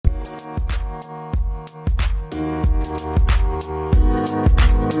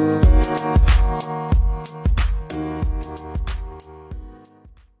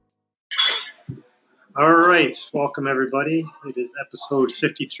right, welcome everybody. It is episode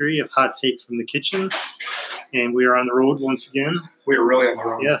 53 of Hot Take from the Kitchen, and we are on the road once again. We are really on the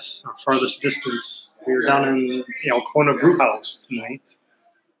road. Yes, our farthest distance. We are down in the Alcona Brew House tonight,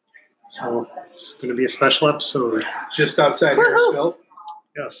 so it's going to be a special episode. Just outside Harrisville.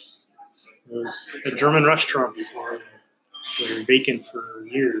 Yes, it was a German restaurant before. They were vacant for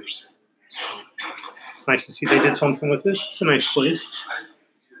years. So it's nice to see they did something with it. It's a nice place.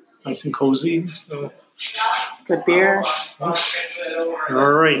 Nice and cozy. So. Good beer. All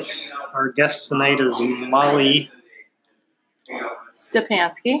right. Our guest tonight is Molly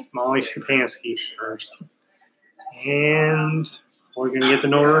Stepansky. And we're going to get to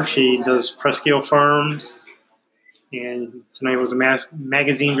know her. She does Prescale Farms. And tonight was a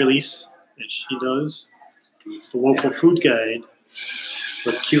magazine release that she does. It's the local food guide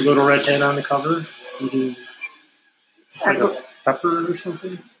with a cute little red head on the cover. Eating it's like a pepper or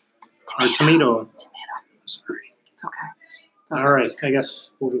something. Or tomato. Sorry. It's okay. All right. I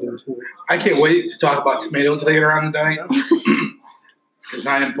guess we'll get into it. I can't wait to talk about tomatoes later on the night. Because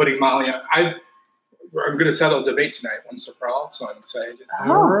I am putting Molly on. I'm going to settle a debate tonight once for all, so I'm excited.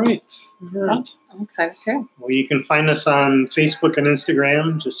 Oh. All right. I'm excited too. Well, you can find us on Facebook and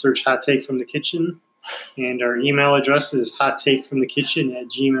Instagram. Just search Hot Take from the Kitchen. And our email address is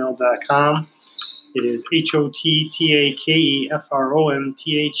hottakefromthekitchen@gmail.com. It is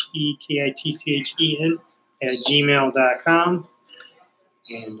HOTTAKEFROMTHEKITCHEN@gmail.com.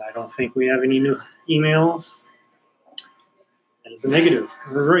 And I don't think we have any new emails. That is a negative.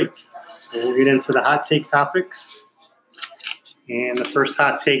 All right. So we'll get into the hot take topics. And the first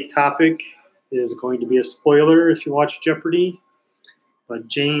hot take topic is going to be a spoiler if you watch Jeopardy. But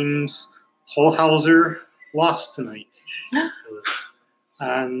James Holhauser lost tonight. It was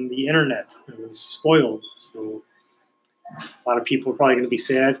on the internet. It was spoiled. So a lot of people are probably going to be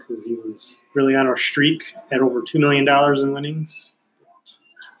sad because he was really on our streak, had over $2 million in winnings.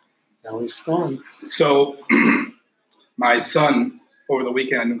 Now he's gone. So my son over the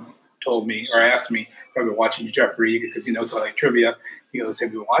weekend told me, or asked me, if I've been watching Jeopardy because he knows I like trivia. He goes,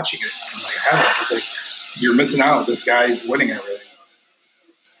 have you been watching it? I'm like, I haven't. He's like, you're missing out. This guy's winning everything.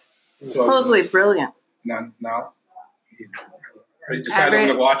 Supposedly brilliant. No. I decided I'm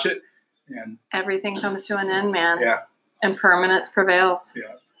going to watch it. And everything comes to an end, man. Yeah. And permanence prevails.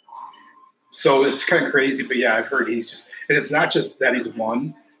 Yeah. So it's kind of crazy, but yeah, I've heard he's just, and it's not just that he's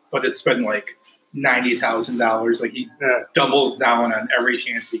won, but it's been like $90,000. Like he doubles down on every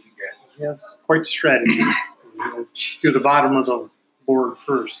chance he can get. Yes, quite the strategy. Do the bottom of the board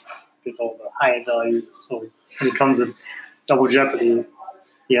first, get all the high values. So when it comes to Double Jeopardy,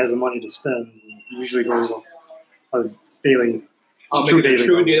 he has the money to spend. He usually goes a daily. I'll make it a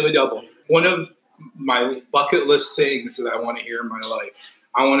true daily double. One of my bucket list sayings that I want to hear in my life,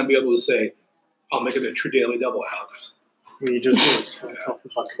 I want to be able to say, I'll make it a true daily double, Alex. Well, you just do it. So it's off the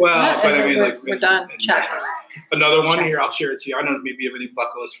bucket. Well, but I mean, we're done. Check. Another one here, I'll share it to you. I don't know, maybe you have any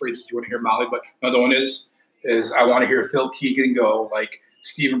bucket list phrases you want to hear, Molly, but another one is I want to hear Phil Keegan go, like,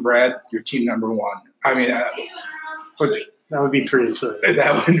 Stephen Brad, your team number one. I mean, that would be pretty absurd.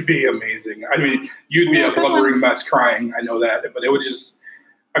 That would be amazing. I mean, you'd be a blubbering mess crying. I know that. But it would just,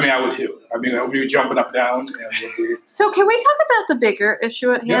 I mean, I would too. I mean, I would be jumping up and down. So can we talk about the bigger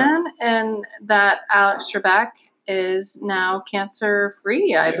issue at hand and that Alex Trebek is now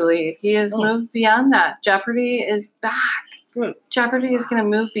cancer-free, I believe. He has moved beyond that. Jeopardy is back. Good. Jeopardy is going to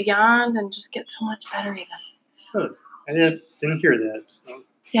move beyond and just get so much better even. Good. I didn't hear that. So.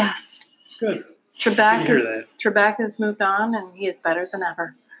 Yes. It's good. Trebek has moved on, and he is better than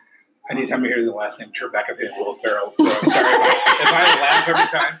ever. Anytime I hear the last name Trebek, I think Will Ferrell. So I'm sorry if I laugh every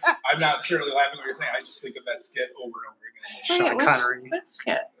time. I'm not necessarily laughing at what you're saying. I just think of that skit over and over again. Sean Connery. What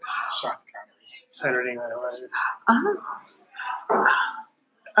skit? Sean Connery. Saturday Night Live.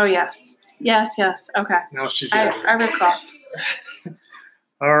 Oh, yes. Yes. Okay. Now she's I recall.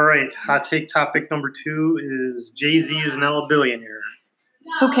 All right. Hot take topic number 2 is Jay-Z is now a billionaire.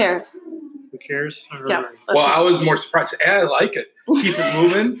 Who cares? Who cares? Yeah. Well, I was more surprised. I like it. Keep it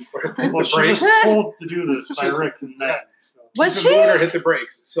moving or hit the She brakes. was told to do this by Rick and Matt. So. Was Keep it she? moving or hit the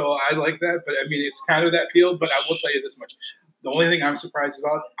brakes. So I like that. But, I mean, it's kind of that field. But I will tell you this much. The only thing I'm surprised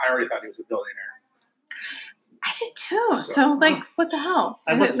about, I already thought he was a billionaire. I did too. So what the hell?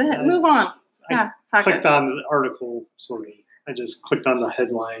 Move on. I clicked on the article, sorry. I just clicked on the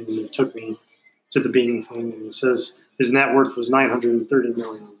headline, and it took me to the Bing thing, and it says his net worth was $930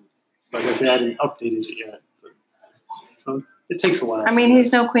 million. So I guess they hadn't updated it yet. So it takes a while. I mean,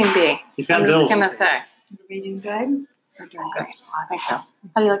 he's no Queen Bee. He's got I'm bills just going to say. Are we doing good? We're doing good. Thank you. How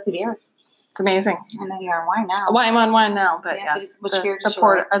do you like the beer? It's amazing. I know you're on wine now. Well, I'm on wine now, but Yeah, yes, which the, beer the did you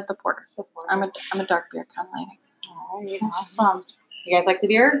porter. like? The porter. The porter. I'm a dark beer kind of lady. All right, awesome. You guys like the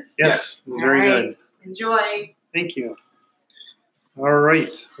beer? Yes, very All right. good. Enjoy. Thank you. All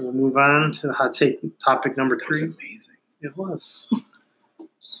right, we'll move on to hot take topic number That was 3. amazing. It was.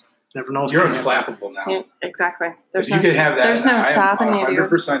 Never know. what's You're gonna happen. unflappable now. Yeah, exactly. If you could have that, There's no now, stopping I you, am dude.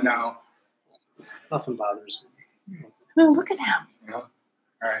 100% now. Nothing bothers me. No, look at him.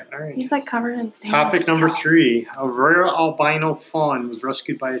 All right. All right. He's like covered in stainless Topic number steel. 3. A rare albino fawn was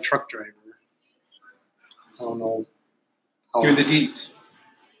rescued by a truck driver. I don't know. How Give me the deets.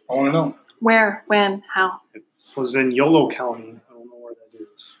 I want to know. Where? When? How? it was in Yolo County. I don't know where that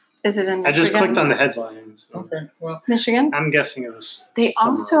is. Is it in I Michigan? just clicked on the headlines. So Okay. Well, Michigan. I'm guessing it was. They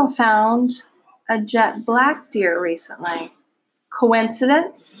somewhere. also found a jet black deer recently.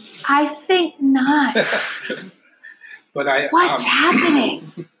 Coincidence? I think not. but I. What's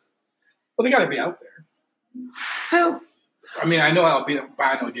happening? Well, they got to be out there. Who? I mean, I know albino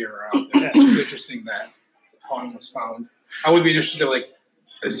deer are out there. It's interesting that the fawn was found. I would be interested to, like,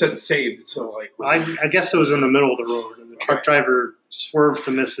 it said saved, so, like, was it- I guess it was in the middle of the road, and the truck driver swerved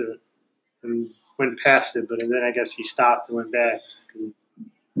to miss it and went past it, but then I guess he stopped and went back.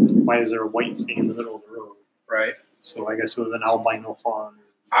 Why is there a white thing in the middle of the road? right. So I guess it was an albino fawn.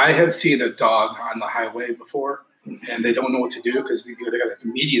 I have seen a dog on the highway before, and they don't know what to do because they got a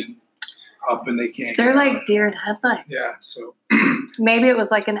median up and they can't. They're get like out. deer in headlights. Yeah, so Maybe it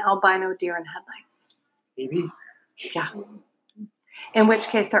was like an albino deer in headlights. Maybe. Yeah. In which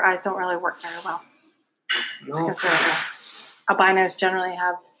case, their eyes don't really work very well. No. Because albinos generally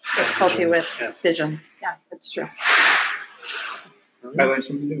have difficulty with Yes. vision. Yeah, it's true. I learned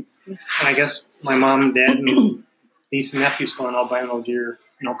something new. And I guess my mom and dad and niece and nephew saw an albino deer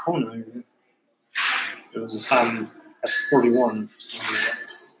in Alcona. It was on F41. something like that.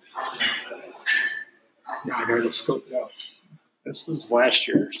 Yeah, I gotta go scope it out. This is last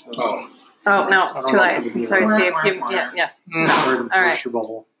year. So. Oh, Oh, no, it's I too don't know if late. it'll be Sorry, right. Steve. Yeah. Sorry to All right. burst your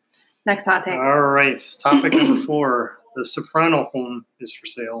bubble. Next hot take. All right. Topic number 4. The Soprano home is for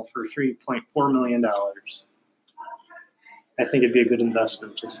sale for $3.4 million. I think it'd be a good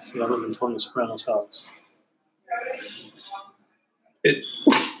investment just to see. I live in Tony Soprano's house.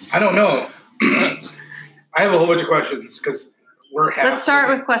 I don't know. I have a whole bunch of questions because we're half. Let's start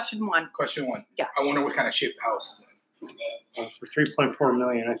with question 1. question 1. Yeah. I wonder what kind of shape the house is in. For $3.4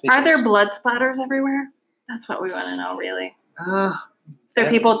 million, I think. Are there it's- blood splatters everywhere? That's what we want to know, really. Uh, There are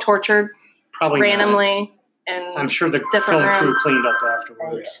people tortured probably not. randomly I'm and sure the different film crew rooms. cleaned up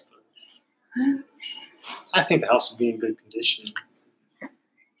afterwards. I think the house would be in good condition.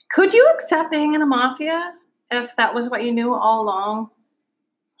 Could you accept being in a mafia if that was what you knew all along?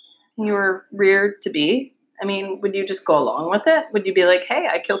 You were reared to be. I mean, would you just go along with it? Would you be like, "Hey,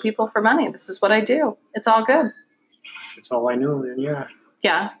 I kill people for money. This is what I do. It's all good." If it's all I knew, then yeah.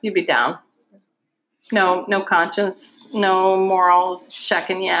 Yeah, you'd be down. No conscience, no morals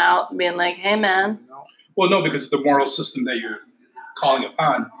checking you out and being like, "Hey, man." Well, no, because the moral system that you're calling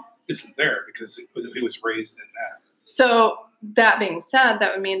upon isn't there because it was raised in that. So that being said,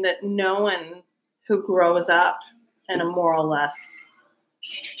 that would mean that no one who grows up in a more or less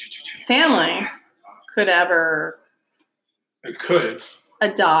family could ever It could.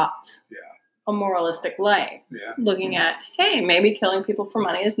 adopt Yeah. a moralistic life. Yeah. Looking at, hey, maybe killing people for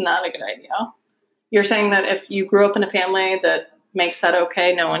money is not a good idea. You're saying that if you grew up in a family that makes that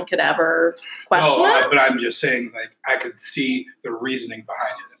okay, no one could ever question it? But I'm just saying, like, I could see the reasoning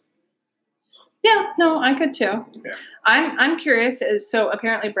behind it. Yeah, no, I could too. Yeah. I'm curious. So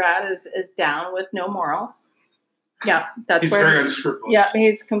apparently Brad is down with no morals. Yeah, that's He's where. very unscrupulous. Yeah,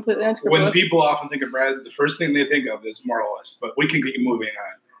 he's completely unscrupulous. When people often think of Brad, the first thing they think of is moralist, but we can keep moving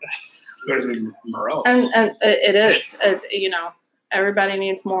on. It's better than moralist. and it is. It's, everybody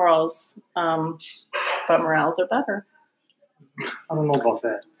needs morals, but morals are better. I don't know about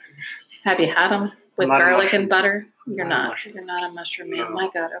that. Have you had them with I'm not a garlic mushroom. and butter? You're Not a not. mushroom. You're not a mushroom man. No. My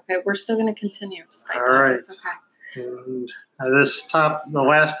God. Okay, we're still going to continue despite All that. right. It's okay. And the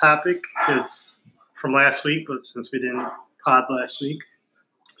last topic, it's from last week, but since we didn't pod last week,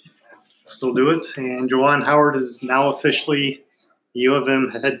 still do it. And Juwan Howard is now officially U of M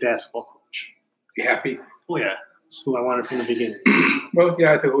head basketball coach. You happy? Oh yeah, that's who I wanted from the beginning. Well,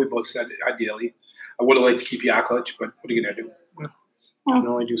 yeah, I think we both said it, ideally. I would have liked to keep Yaklich, but what are you going to do? Can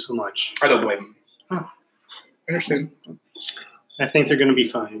only do so much. I don't blame him. Huh. I understand. I think they're going to be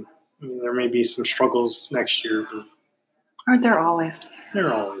fine. I mean, there may be some struggles next year, but Aren't there always?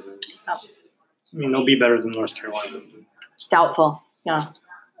 there always is. Oh. I mean, they'll be better than North Carolina. Doubtful. Yeah.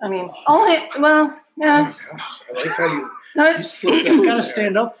 I mean, well, Oh yeah. my gosh, I like how you No, slipped that I in gotta there.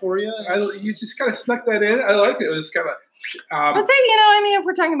 stand up for you. You just kind of snuck that in. I like it. It was kind of. I'd say, I mean, if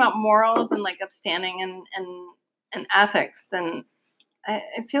we're talking about morals and like upstanding and ethics, then I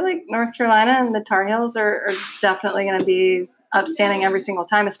feel like North Carolina and the Tar Heels are definitely going to be upstanding every single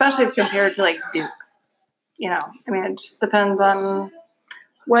time, especially if compared to like Duke. I mean, it just depends on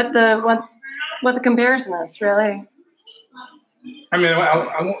what the comparison is, really. I mean,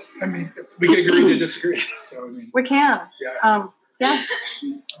 I won't. I mean, we can agree to disagree. So I mean, We can. yes. Yeah.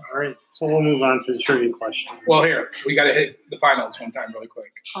 All right, so we'll move on to the trivia question. Well, here we got to hit the finals one time really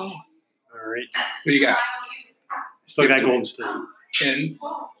quick. Oh. All right, Who you got? still got Golden State In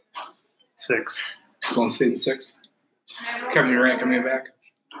 6. Golden State in 6. Kevin Durant coming back.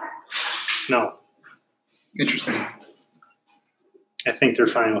 No, Interesting. I think they're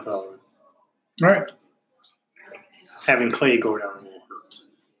fine without him. All right. Having Clay go down will hurt.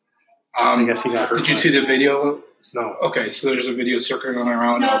 I guess he got hurt. Did you see the video? No. Okay, so there's a video circling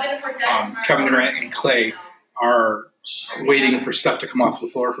around of Kevin Durant and Clay are waiting for stuff to come off the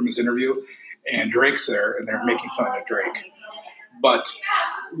floor from his interview, and Drake's there, and they're making fun of Drake. But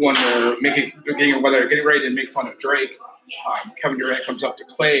when they're getting ready to make fun of Drake, Kevin Durant comes up to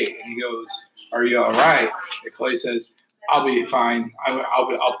Clay and he goes, "Are you all right?" And Clay says, "I'll be fine.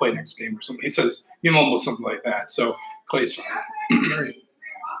 I'll play next game or something." He says, almost something like that. So Clay's fine.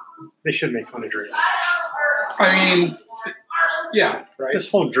 They should make fun of Drake. I mean, yeah, right. This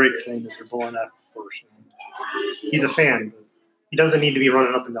whole Drake thing that they're blowing up portion. He's a fan, but he doesn't need to be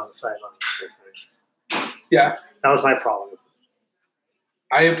running up and down the sideline. Yeah, That was my problem with it.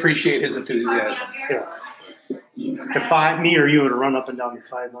 I appreciate his enthusiasm. Yes. If me or you would run up and down the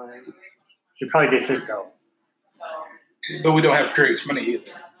sideline, you'd probably get kicked out. But we don't have Drake's money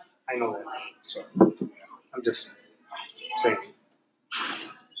either. I know that. So I'm just saying.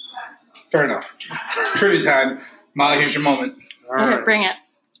 fair enough. Trivia time. Molly, here's your moment. All Okay, right. bring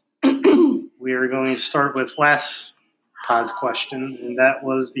it. We are going to start with last pod's question, and that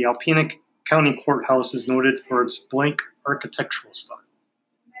was the Alpena County Courthouse is noted for its blank architectural style.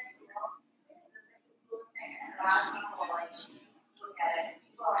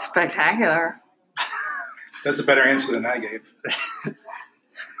 Spectacular. That's a better answer than I gave.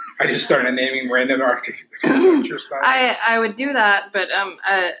 I just started naming random architecture styles. I would do that, but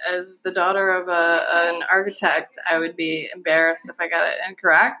as the daughter of an architect, I would be embarrassed if I got it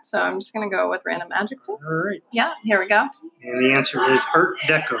incorrect. So I'm just going to go with random adjectives. All right. Yeah, here we go. And the answer is Art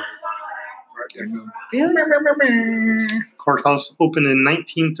Deco. Really? Courthouse opened in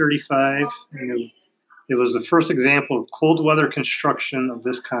 1935, and it was the first example of cold weather construction of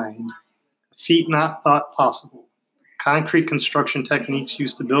this kind, a feat not thought possible. Concrete construction techniques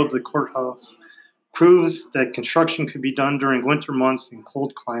used to build the courthouse proves that construction could be done during winter months in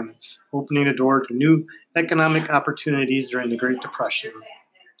cold climates, opening the door to new economic opportunities during the Great Depression.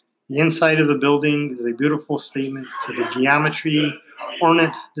 The inside of the building is a beautiful statement to the geometry,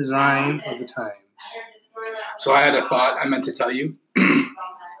 ornate design of the time. So I had a thought I meant to tell you.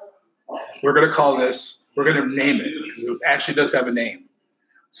 We're going to name it because it actually does have a name.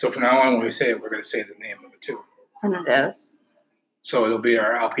 So from now on, when we say it, we're going to say the name of it too. And it is. So it'll be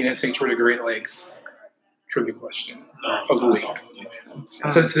our Alpena Sanctuary of the Great Lakes trivia question of the week.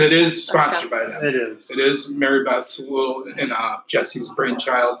 Since it is sponsored by them. It is. It is Mary Beth's little and Jesse's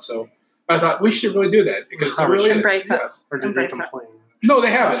brainchild. So I thought we should really do that because it really Embrace is. it. Yes. Or did they Embrace it. complain? No,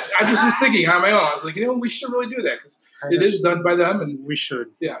 they haven't. I just was thinking on my own. I was like, we should really do that because it is done by them. And We should.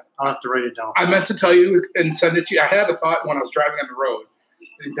 Yeah. I'll have to write it down. I meant to tell you and send it to you. I had a thought when I was driving on the road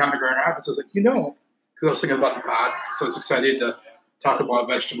down to Grand Rapids. I was like, because I was thinking about the pod. So I was excited to talk about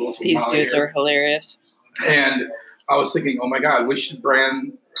vegetables. with These Molly dudes here. are hilarious. And I was thinking, oh my God, we should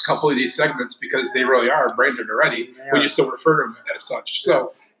brand a couple of these segments because they really are branded already. We just don't refer to them as such. So,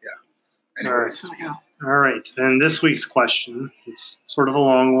 yeah. Anyways. All right. And this week's question is sort of a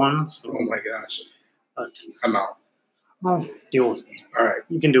long one. So, Oh my gosh. but, I'm out. well, deal with it. All right.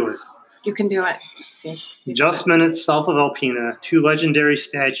 You can do it. You can do it. Let's see. Just minutes south of Alpena, two legendary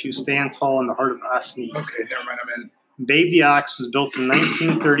statues stand tall in the heart of Osney. Okay, never mind. I'm in. Babe the Ox was built in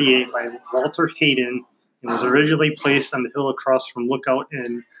 1938 by Walter Hayden and was originally placed on the hill across from Lookout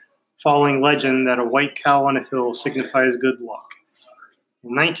Inn, following legend that a white cow on a hill signifies good luck.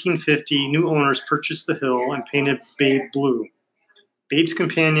 In 1950, new owners purchased the hill and painted Babe blue. Babe's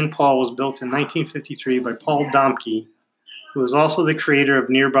companion Paul was built in 1953 by Paul Domke, who was also the creator of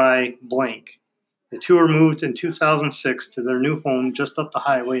nearby Blank. The two were moved in 2006 to their new home just up the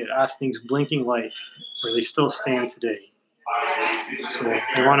highway at Osney's Blinking Light, where they still stand today. So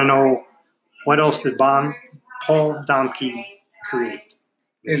you want to know what else did Paul Domke create?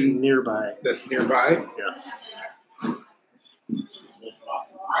 It's In- nearby. that's nearby. Yes.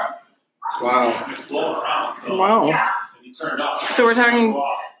 Wow. Wow. So we're talking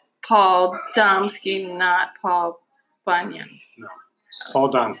Paul Domsky, not Paul Bunyan.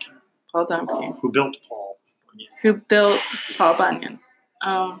 Paul Domke, Paul Domke, who built Paul. who built Paul Bunyan.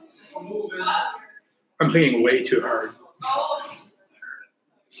 I'm thinking way too hard.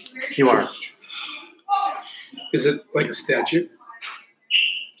 You are. Is it like a statue?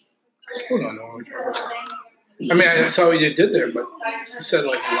 I still don't know. I mean, I saw what you did there, but you said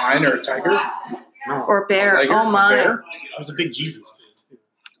like a lion or a tiger? No. Or bear. Tiger? Oh my. Bear? It was a big Jesus.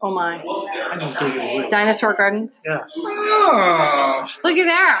 Oh my. I just gave it away. Dinosaur Gardens. Yes. Oh, Looky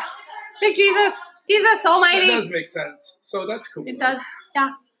there. Big Jesus. Jesus that Almighty. does make sense. So that's cool. It does. Yeah.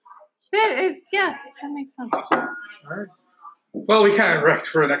 Yeah, that makes sense. Awesome. All right. Well, we kind of wrecked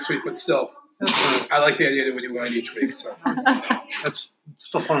for next week, but still, That's fine. I like the idea that we do one each week. So, That's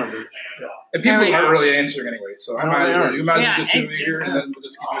still fun to do. and There people we aren't are. really answering anyway, so I No, might they as well, aren't. you might as Yeah, well just do it here, and then we'll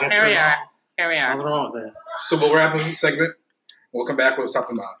just keep it. Here we are. Here we Nothing are. wrong with that. So we'll wrap up this segment. We'll come back. We'll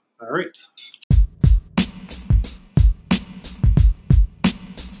talk about it. All right.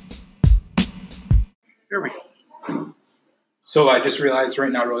 There we go. So I just realized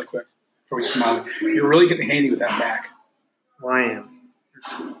right now, really quick, before we smile, you're really getting handy with that Mac. Well, I am.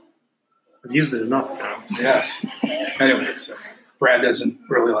 I've used it enough now. Yes. Anyways, Brad doesn't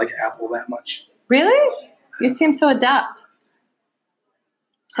really like Apple that much. Really? You seem so adept.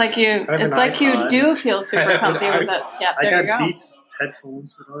 It's like you. I have It's an like you iPod. do feel super I have an comfy with it. iPod. Yep. I There you got go. Beats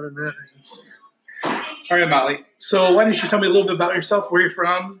headphones without it. That I just All right, Molly. So why don't you tell me a little bit about yourself, where you're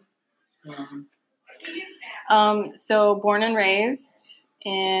from? So born and raised.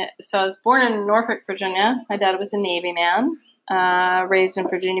 So I was born in Norfolk, Virginia. My dad was a Navy man. Raised in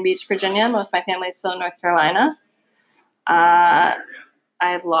Virginia Beach, Virginia. Most of my family is still in North Carolina.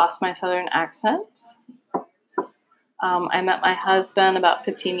 I've lost my southern accent. I met my husband about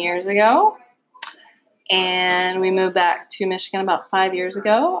 15 years ago, and we moved back to Michigan about 5 years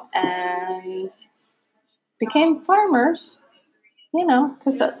ago and became farmers, you know,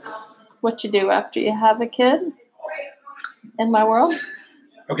 because that's what you do after you have a kid in my world.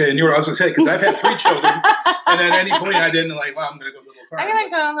 Okay, and you were also saying because I've had 3 children, and at any point I didn't like, well, I'm going to go to a little farm. I'm going to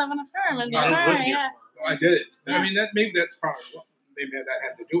go live on a farm and be I a don't farmer, live here. yeah. I did it. I mean, maybe that's probably maybe that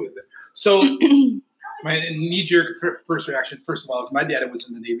had to do with it. So my knee-jerk first reaction, first of all, is my dad was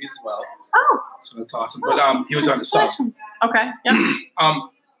in the Navy as well, Oh, so that's awesome. But he was on the sub. congratulations. Okay, yeah.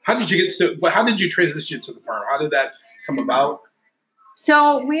 How did you get to? How did you transition to the farm? How did that come about?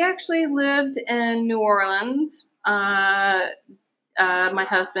 So we actually lived in New Orleans. My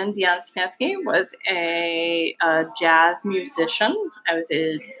husband, Dion Stefanski, was a jazz musician. I was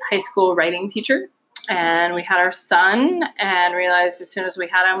a high school writing teacher. And we had our son and realized as soon as we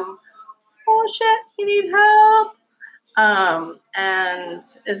had him, oh shit, you need help. And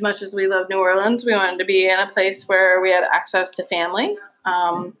as much as we love New Orleans, we wanted to be in a place where we had access to family.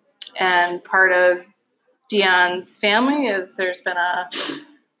 And part of Dion's family is there's been a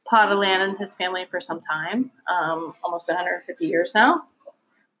plot of land in his family for some time, almost 150 years now.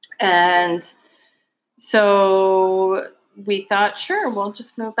 And so we thought, sure, we'll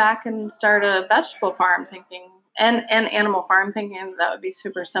just move back and start a vegetable farm and animal farm thinking that would be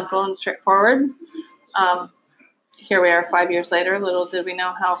super simple and straightforward. Here we are 5 years later. Little did we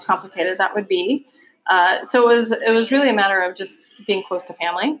know how complicated that would be. So it was really a matter of just being close to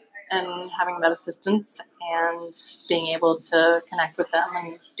family and having that assistance and being able to connect with them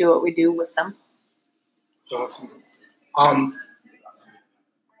and do what we do with them. That's awesome.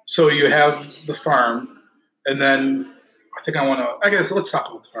 So you have the farm, and then I guess let's talk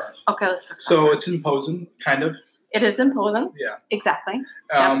about the farm. Okay, let's talk about So that. it's in Posen, kind of. It is in Posen. Yeah. Exactly.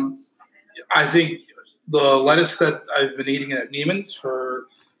 I think the lettuce that I've been eating at Neiman's for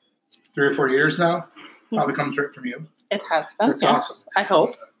 3 or 4 years now probably comes right from you. It has been. That's yes, awesome. I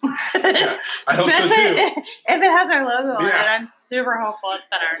hope. Yeah, I hope so Especially too. if it has our logo on it, Yeah. I'm super hopeful it's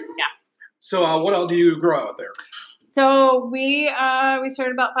been ours. Yeah. So what all do you grow out there? So we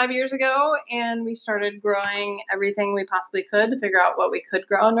started about 5 years ago, and we started growing everything we possibly could to figure out what we could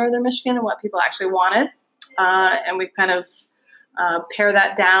grow in northern Michigan and what people actually wanted. And we've kind of pared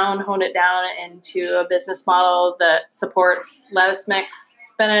that down, honed it down into a business model that supports lettuce mix,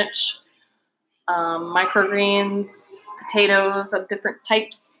 spinach, microgreens, potatoes of different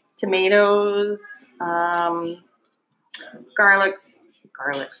types, tomatoes, garlic,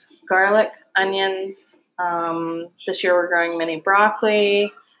 onions. This year we're growing mini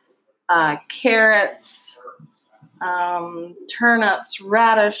broccoli, carrots, turnips,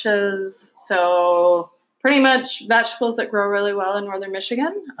 radishes. So pretty much vegetables that grow really well in northern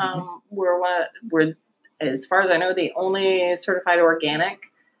Michigan. We're, as far as I know, the only certified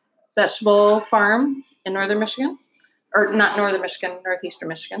organic vegetable farm in northern Michigan, or not northern Michigan, northeastern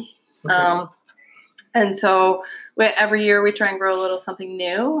Michigan. Okay. And so every year we try and grow a little something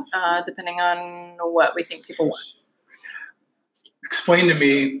new, depending on what we think people want. Explain to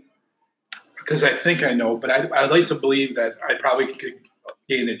me, because I think I know, but I'd like to believe that I probably could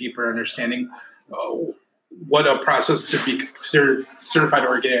gain a deeper understanding what a process to be considered certified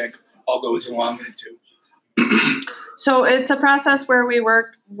organic all goes along into. So it's a process where we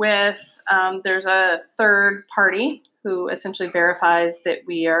work with, there's a third party who essentially verifies that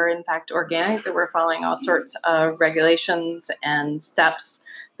we are in fact organic, that we're following all sorts of regulations and steps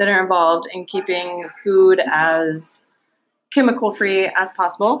that are involved in keeping food as chemical free as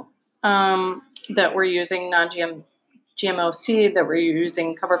possible, that we're using non-GMO seed, that we're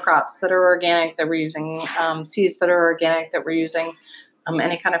using cover crops that are organic, that we're using seeds that are organic, that we're using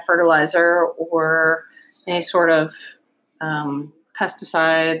any kind of fertilizer or any sort of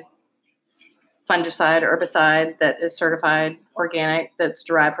pesticide, fungicide, herbicide that is certified organic, that's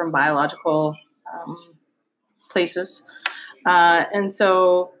derived from biological places. And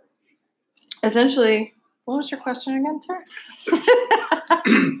so essentially, what was your question again, sir?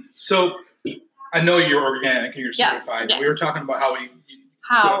 So I know you're organic and you're Yes, certified. yes. We were talking about how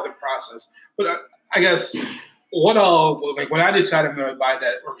How? the process. But I guess what all, like when I decide I'm going to buy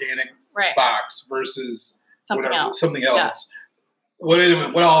that organic Right. box versus Something else. something Yeah. else,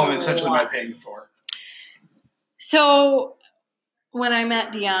 what all essentially am I paying for? So when I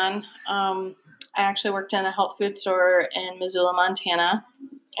met Dion, I actually worked in a health food store in Missoula, Montana.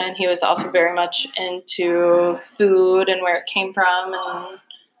 And he was also very much into food and where it came from and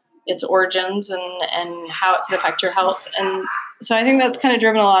its origins and how it could affect your health. And so I think that's kind of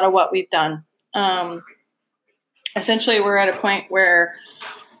driven a lot of what we've done. Essentially, we're at a point where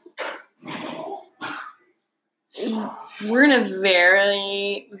we're in a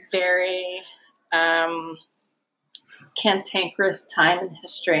very, very cantankerous time in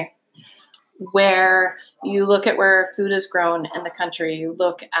history, where you look at where food is grown in the country, you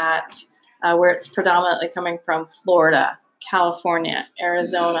look at where it's predominantly coming from: Florida, California,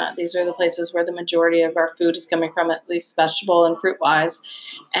 Arizona. These are the places where the majority of our food is coming from, at least vegetable and fruit-wise.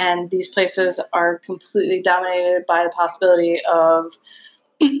 And these places are completely dominated by the possibility of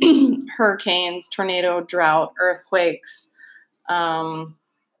hurricanes, tornado, drought, earthquakes,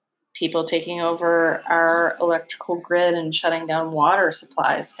 people taking over our electrical grid and shutting down water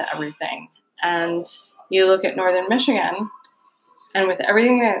supplies to everything. And you look at northern Michigan, and with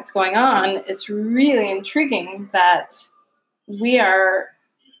everything that's going on, it's really intriguing that we are,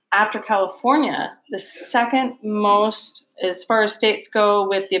 after California, the second most, as far as states go,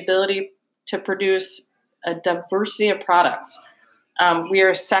 with the ability to produce a diversity of products. We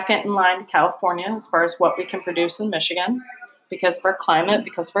are second in line to California as far as what we can produce in Michigan because of our climate,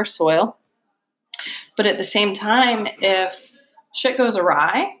 because of our soil. But at the same time, if shit goes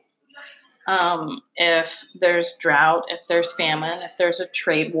awry, if there's drought, if there's famine, if there's a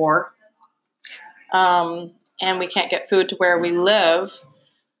trade war, and we can't get food to where we live,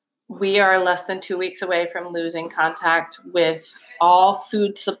 we are less than 2 weeks away from losing contact with all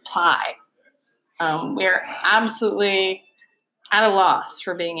food supply. We're absolutely at a loss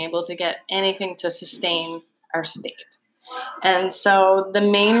for being able to get anything to sustain our state. And so the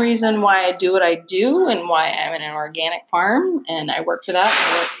main reason why I do what I do and why I'm in an organic farm and I work for that,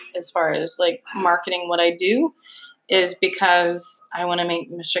 and I work as far as like marketing what I do, is because I want to make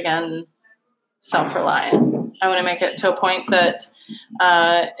Michigan self-reliant. I want to make it to a point that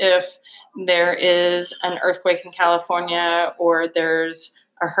if there is an earthquake in California or there's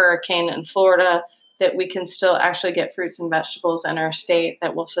a hurricane in Florida, that we can still actually get fruits and vegetables in our state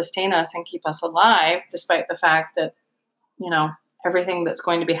that will sustain us and keep us alive, despite the fact that, you know, everything that's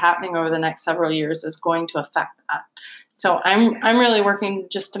going to be happening over the next several years is going to affect that. So I'm really working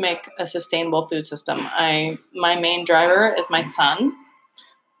just to make a sustainable food system. My main driver is my son.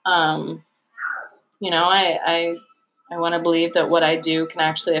 You know, I want to believe that what I do can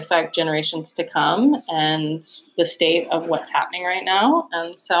actually affect generations to come and the state of what's happening right now.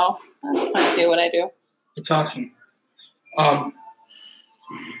 And so that's why I do what I do. It's awesome.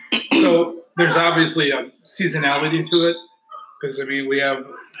 So there's obviously a seasonality to it because, I mean, we have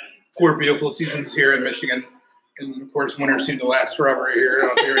 4 beautiful seasons here in Michigan. And, of course, winter seems to last forever here.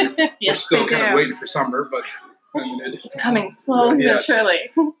 Out here. We're Yes, still they kind of do. waiting for summer, but It's coming slowly Yes. but surely.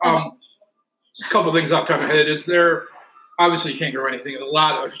 A couple things off the top of my head. Is there, obviously you can't grow anything.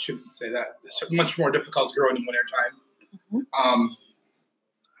 I shouldn't say that. It's much more difficult to grow in the wintertime.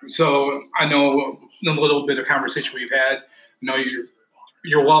 So I know a little bit of conversation we've had. I know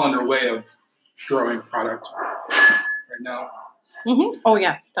you're well underway of growing product right now. Oh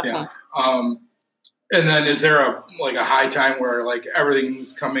yeah, definitely. Yeah. And then is there a high time where like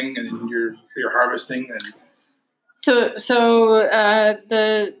everything's coming and you're harvesting and So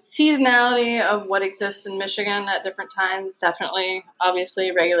the seasonality of what exists in Michigan at different times definitely,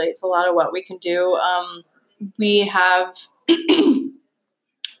 obviously, regulates a lot of what we can do. We have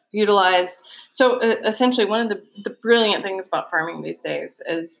utilized. So essentially, one of the brilliant things about farming these days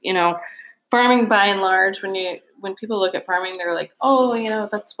is, farming by and large. When people look at farming, they're like, oh,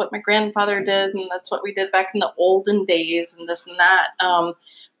 that's what my grandfather did, and that's what we did back in the olden days, and this and that.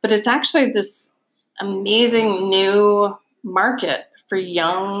 But it's actually this amazing new market for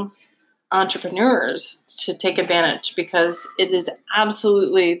young entrepreneurs to take advantage, because it is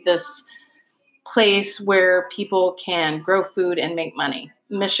absolutely this place where people can grow food and make money.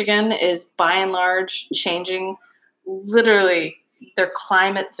 Michigan is by and large changing literally their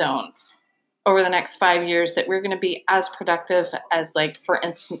climate zones over the next 5 years, that we're going to be as productive as, like, for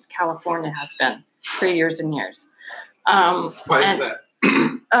instance, California has been for years and years. Why is that?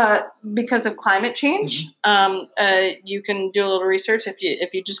 Because of climate change. You can do a little research if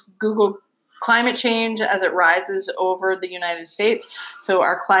you just Google climate change as it rises over the United States. So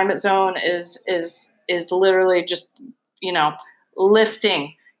our climate zone is literally just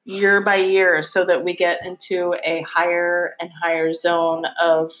lifting year by year, so that we get into a higher and higher zone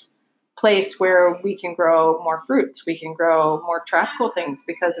of place where we can grow more fruits, we can grow more tropical things,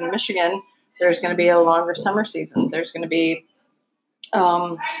 because in Michigan there's going to be a longer summer season. There's going to be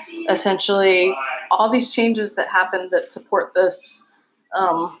essentially all these changes that happen that support this.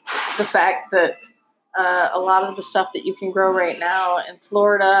 The fact that a lot of the stuff that you can grow right now in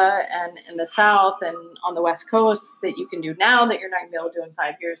Florida and in the South and on the West Coast that you can do now that you're not going to be able to do in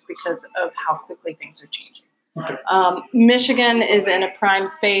 5 years, because of how quickly things are changing. Okay. Michigan is in a prime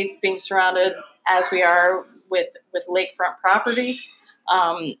space, being surrounded as we are with lakefront property,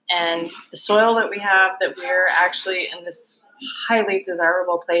 and the soil that we have, that we're actually in this highly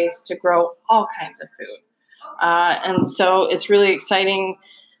desirable place to grow all kinds of food. And so it's really exciting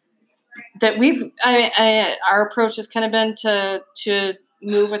that our approach has kind of been to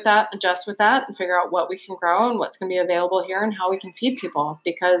move with that, adjust with that, and figure out what we can grow and what's going to be available here and how we can feed people,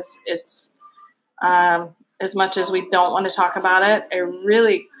 because it's, as much as we don't want to talk about it, a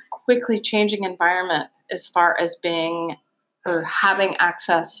really quickly changing environment as far as being or having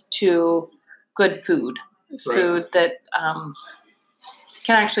access to good food, Right. food that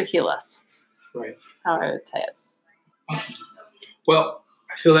can actually heal us. Right. How I would say it. Awesome. Well,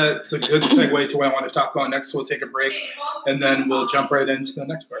 I feel that's a good segue to what I want to talk about next. So we'll take a break, and then we'll jump right into the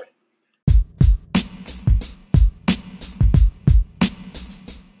next part.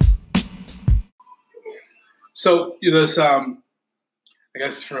 So this, I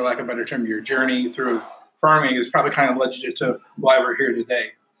guess for lack of a better term, your journey through farming has probably kind of led you to why we're here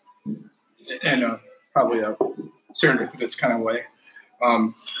today, in probably a serendipitous kind of way.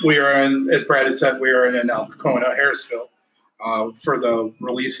 We are in, as Brad had said, we are in Alcona, Harrisville, for the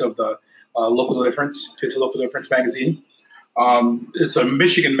release of the Local Difference, Taste of Local Difference magazine. It's a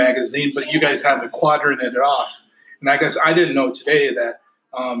Michigan magazine, but you guys have it quadranted off. And I guess I didn't know today that,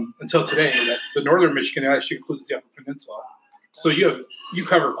 until today, that the northern Michigan actually includes the Upper Peninsula. So you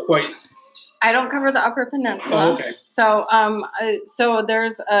cover quite. I don't cover the Upper Peninsula. Oh, okay. So so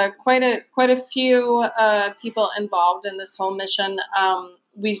there's quite a few people involved in this whole mission.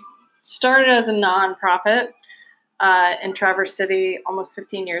 We started as a nonprofit in Traverse City almost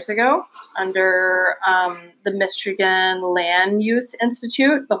 15 years ago under the Michigan Land Use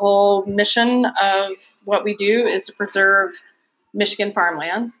Institute. The whole mission of what we do is to preserve Michigan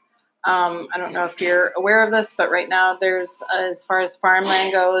farmland. I don't know if you're aware of this, but right now there's, as far as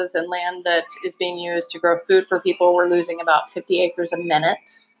farmland goes and land that is being used to grow food for people, we're losing about 50 acres a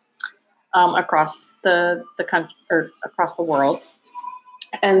minute across the country or across the world.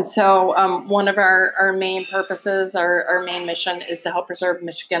 And so one of our main purposes, our main mission, is to help preserve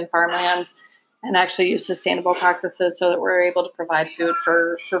Michigan farmland and actually use sustainable practices so that we're able to provide food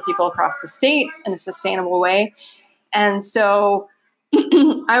for people across the state in a sustainable way. And so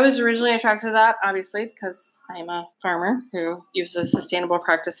I was originally attracted to that, obviously, because I am a farmer who uses sustainable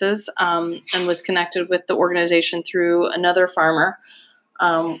practices, and was connected with the organization through another farmer,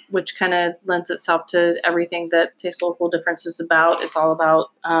 which kind of lends itself to everything that Taste Local Difference is about. It's all about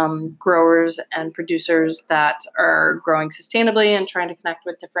growers and producers that are growing sustainably and trying to connect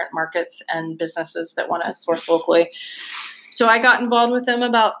with different markets and businesses that want to source locally. So I got involved with them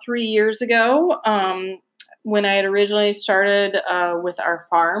about 3 years ago. when I had originally started with our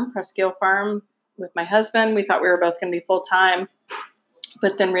farm, Presqu'île Farm, with my husband, we thought we were both going to be full-time,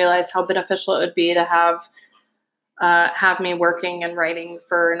 but then realized how beneficial it would be to have me working and writing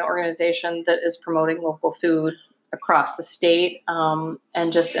for an organization that is promoting local food across the state.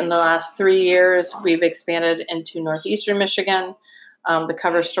 And just in the last 3 years, we've expanded into northeastern Michigan. The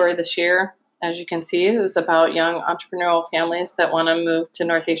cover story this year, as you can see, is about young entrepreneurial families that want to move to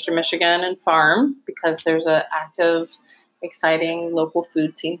northeastern Michigan and farm because there's an active, exciting local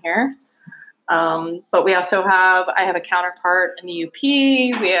food scene here. But we also I have a counterpart in the UP.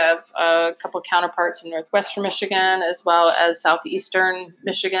 We have a couple of counterparts in northwestern Michigan, as well as southeastern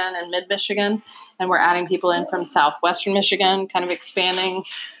Michigan and mid-Michigan. And we're adding people in from southwestern Michigan, kind of expanding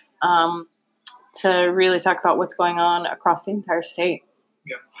to really talk about what's going on across the entire state.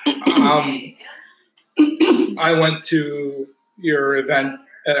 I went to your event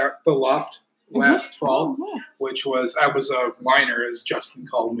at the Loft last fall, which was, I was a whiner, as Justin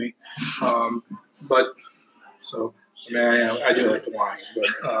called me. I do like to whine, but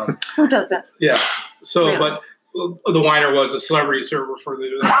who doesn't? Yeah. So, really? But the whiner was a celebrity server for the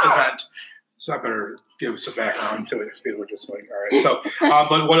event. So I better give some background to it because people were just like, all right. So,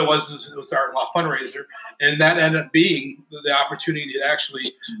 but what it was is it was our Law fundraiser, and that ended up being the opportunity to actually,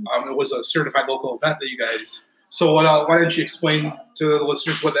 it was a certified local event that you guys. So why don't you explain to the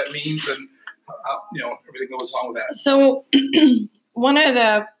listeners what that means and everything that goes along with that? So one of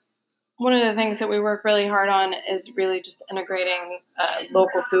the things that we work really hard on is really just integrating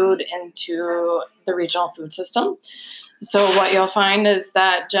local food into the regional food system. So what you'll find is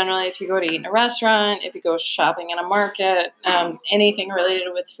that generally if you go to eat in a restaurant, if you go shopping in a market, anything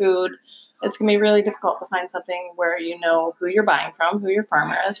related with food, it's going to be really difficult to find something where you know who you're buying from, who your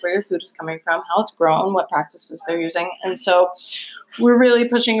farmer is, where your food is coming from, how it's grown, what practices they're using. And so we're really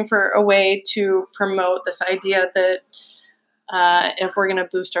pushing for a way to promote this idea that if we're going to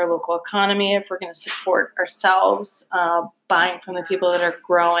boost our local economy, if we're going to support ourselves, buying from the people that are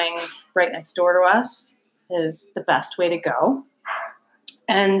growing right next door to us is the best way to go.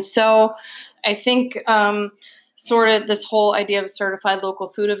 And so I think sort of this whole idea of certified local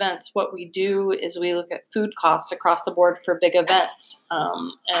food events, what we do is we look at food costs across the board for big events.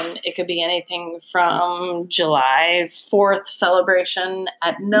 And it could be anything from July 4th celebration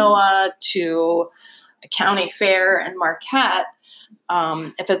at NOAA to a county fair in Marquette.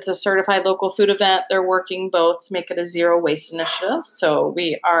 If it's a certified local food event, they're working both to make it a zero waste initiative. So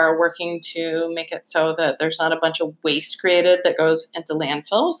we are working to make it so that there's not a bunch of waste created that goes into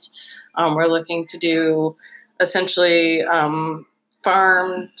landfills. We're looking to do essentially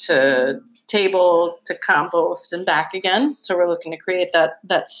farm to table to compost and back again. So we're looking to create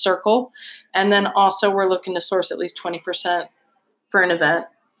that circle. And then also we're looking to source at least 20% for an event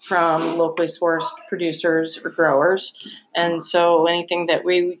from locally sourced producers or growers. And so anything that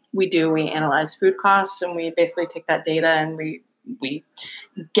we do, we analyze food costs, and we basically take that data and we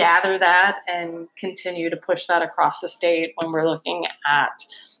gather that and continue to push that across the state when we're looking at,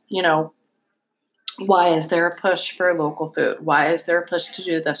 why is there a push for local food? Why is there a push to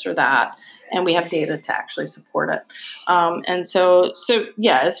do this or that? And we have data to actually support it. And so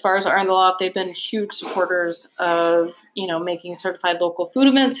yeah, as far as Iron the Loft, they've been huge supporters of, making certified local food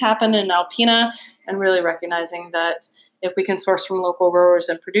events happen in Alpena, and really recognizing that if we can source from local growers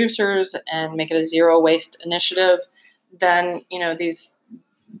and producers and make it a zero waste initiative, then, these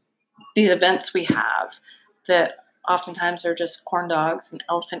events we have that oftentimes are just corn dogs and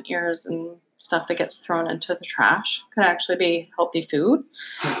elephant ears and stuff that gets thrown into the trash could actually be healthy food.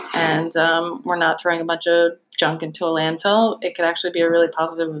 And we're not throwing a bunch of junk into a landfill. It could actually be a really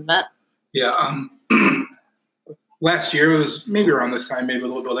positive event. Yeah. Last year, it was maybe around this time, maybe a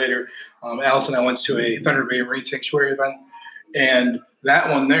little bit later, Alice and I went to a Thunder Bay Marine Sanctuary event. And that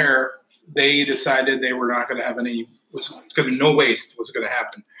one there, they decided they were not going to have no waste was going to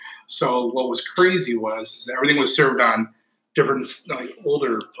happen. So what was crazy was everything was served on different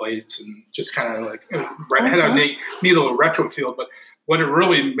older plates and just kind of had a neat little retro feel. But what it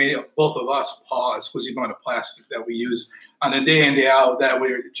really made both of us pause was the amount of plastic that we use on a day in, day out that we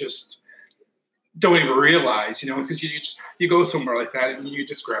just don't even realize, because you go somewhere like that and you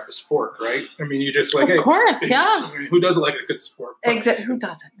just grab a spork, right? I mean, you just of course, yeah. Who doesn't like a good spork? Exactly. Who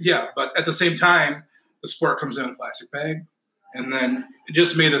doesn't? Yeah, but at the same time, the spork comes in a plastic bag, and then it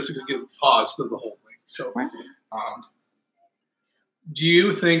just made us give pause to the whole thing. So, right. Do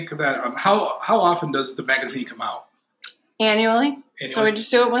you think that how often does the magazine come out? Annually. So we just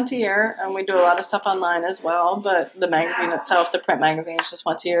do it once a year, and we do a lot of stuff online as well. But the magazine itself, the print magazine, is just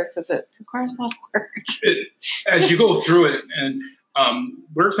once a year because it requires a lot of work. As you go through it, and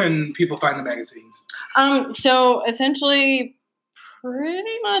Where can people find the magazines? So essentially,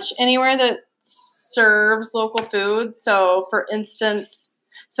 pretty much anywhere that serves local food. So, for instance,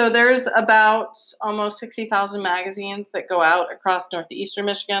 there's about almost 60,000 magazines that go out across northeastern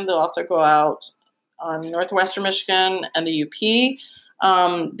Michigan. They'll also go out on northwestern Michigan and the UP.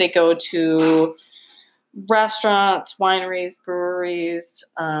 They go to restaurants, wineries, breweries,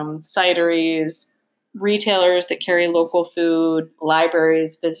 cideries, retailers that carry local food,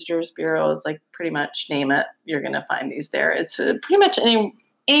 libraries, visitors bureaus, like pretty much name it, you're going to find these there. It's pretty much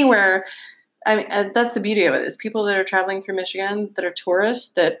anywhere. I mean, that's the beauty of it, is people that are traveling through Michigan that are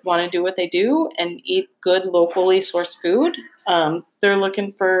tourists that want to do what they do and eat good locally sourced food. They're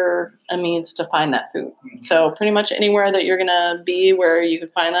looking for a means to find that food. So pretty much anywhere that you're going to be where you can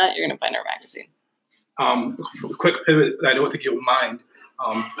find that, you're going to find our magazine. Quick pivot, I don't think you'll mind.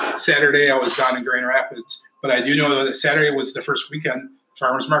 Saturday I was down in Grand Rapids, but I do know that Saturday was the first weekend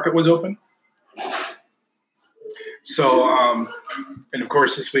farmers market was open. So, and of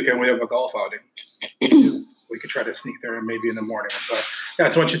course this weekend we have a golf outing. We could try to sneak there maybe in the morning. So, yeah,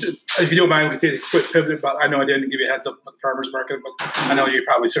 so if you don't mind, we could take a quick pivot. But I know I didn't give you a heads up about the farmers market, but I know you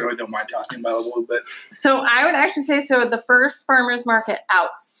probably certainly don't mind talking about it a little bit. So I would actually say, the first farmers market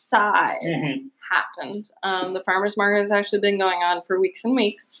outside happened. The farmers market has actually been going on for weeks and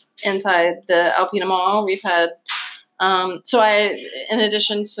weeks inside the Alpena Mall. We've had, in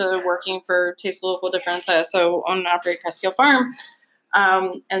addition to working for Taste of Local Difference, I also own and operate Cresskill Farm.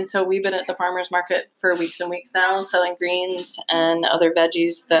 And so we've been at the farmers market for weeks and weeks now, selling greens and other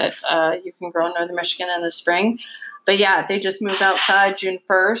veggies that you can grow in northern Michigan in the spring. But yeah, they just moved outside June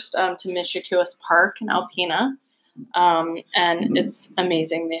 1st to Mischikiwas Park in Alpena. And it's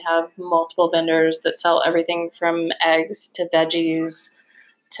amazing. They have multiple vendors that sell everything from eggs to veggies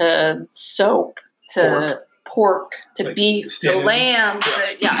to soap to pork to like beef to lamb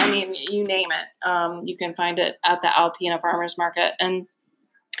to, I mean, you name it. You can find it at the Alpena Farmers Market. And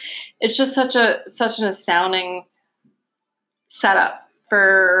it's just such an astounding setup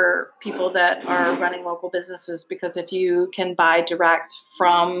for people that are running local businesses, because if you can buy direct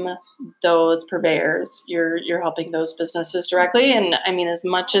from those purveyors, you're helping those businesses directly. And I mean, as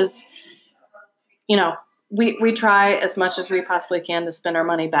much as, we try as much as we possibly can to spend our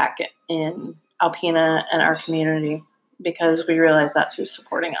money back in Alpena and our community, because we realize that's who's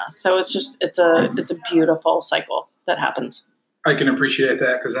supporting us. So it's a beautiful cycle that happens. I can appreciate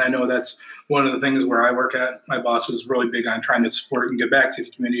that, because I know that's one of the things where I work at. My boss is really big on trying to support and give back to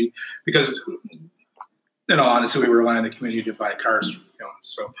the community, because, in all honesty, we rely on the community to buy cars.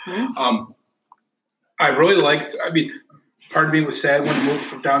 So I really liked. I mean, part of me was sad when we moved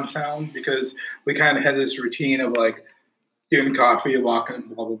from downtown, because we kind of had this routine of like getting coffee, walking,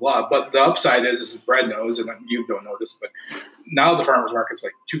 blah blah blah. But the upside is Brad knows, and you don't know this, but now the farmers market's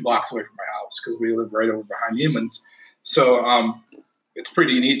like 2 blocks away from my house, because we live right over behind Yeamans. So it's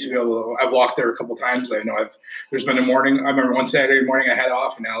pretty neat to be able to. I've walked there a couple times. I know there's been a morning. I remember one Saturday morning I had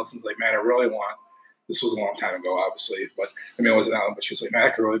off, and Allison's like, "Man, I really want." This was a long time ago, obviously, but I mean, it wasn't Alan. But she was like, "Man, I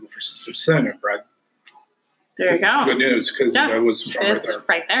could really go for some cinnamon bread." There you go. Good news, because it was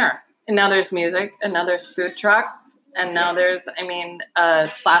right there. And now there's music, and now there's food trucks, and now there's, a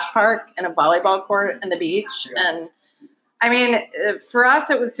splash park and a volleyball court and the beach. Yeah. And I mean, for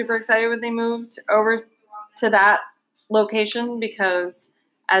us, it was super exciting when they moved over to that location, because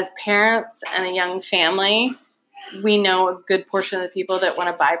as parents and a young family, we know a good portion of the people that want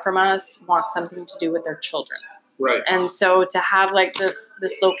to buy from us want something to do with their children. Right. And so to have like this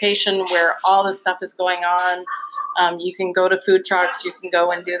location where all this stuff is going on, you can go to food trucks, you can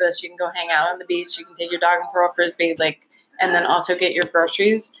go and do this, you can go hang out on the beach, you can take your dog and throw a frisbee, and then also get your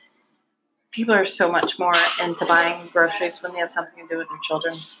groceries. People are so much more into buying groceries when they have something to do with their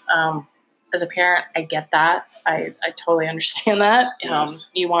children. As a parent, I get that. I totally understand that. Yes.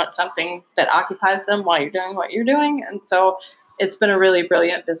 You want something that occupies them while you're doing what you're doing. And so it's been a really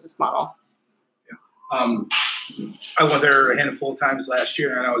brilliant business model. Yeah. I went there a handful of times last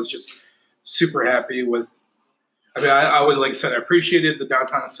year, and I was just super happy with. I would, like I said, I appreciated the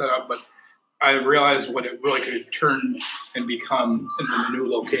downtown setup, but I realized what it really could turn and become in the new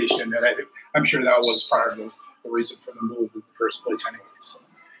location. And I'm sure that was part of the reason for the move in the first place, anyways. So.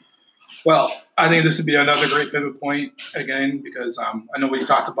 Well, I think this would be another great pivot point again, because I know we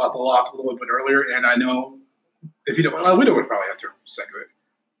talked about the loft a little bit earlier, and I know if you don't, we don't probably have to segue.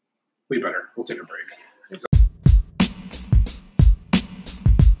 We better. We'll take a break.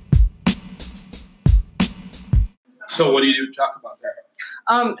 So what do you do to talk about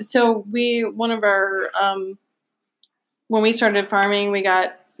that? So one of our, when we started farming, we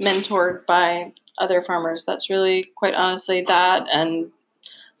got mentored by other farmers. That's really, quite honestly, that and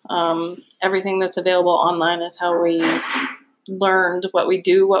everything that's available online is how we learned what we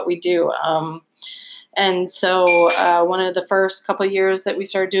do. And so one of the first couple of years that we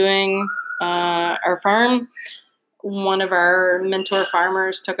started doing our farm, one of our mentor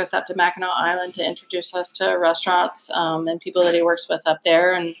farmers took us up to Mackinac Island to introduce us to restaurants and people that he works with up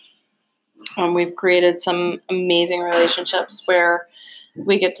there. And we've created some amazing relationships where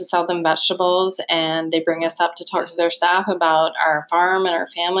we get to sell them vegetables and they bring us up to talk to their staff about our farm and our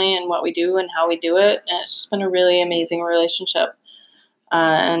family and what we do and how we do it. And it's just been a really amazing relationship.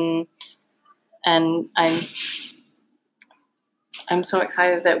 And I'm so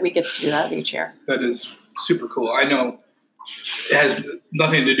excited that we get to do that each year. That is super cool. I know it has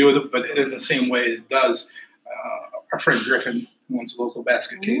nothing to do with it, but in the same way it does. Our friend Griffin, who owns a local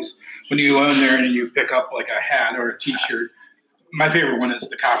basket case, when you go in there and you pick up like a hat or a T-shirt, my favorite one is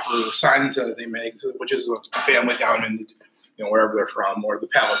the copper signs that they make, which is a family down in wherever they're from, or the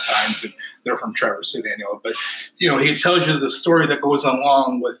pallet signs, and they're from Traverse City, But he tells you the story that goes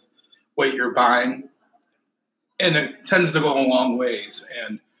along with what you're buying, and it tends to go a long ways.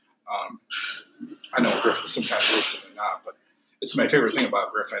 And I know Griffin sometimes listens or not, but it's my favorite thing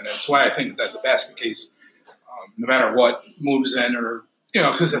about Griffin. And it's why I think that the basket case, no matter what moves in, or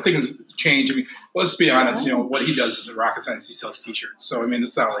because things change. I mean, let's be honest. What he does is a rocket science. He sells T-shirts. So I mean,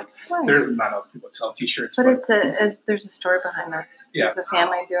 it's not like there's not enough people that sell T-shirts. But there's a story behind it. Yeah. There's a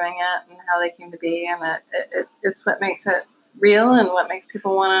family doing it and how they came to be, and it's what makes it real and what makes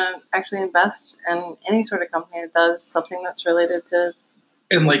people want to actually invest in any sort of company that does something that's related to.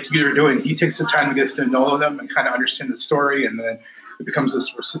 And like you're doing, he takes the time to get to know them and kind of understand the story, and then it becomes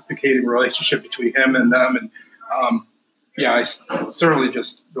this reciprocating relationship between him and them. And I certainly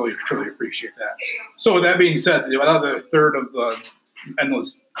just really truly appreciate that. So with that being said, the other third of the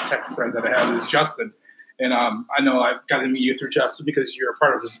endless text thread that I have is Justin. And I know I've got to meet you through Justin because you're a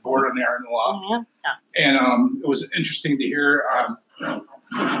part of this board on the Art in the Loft. Yeah. And it was interesting to hear.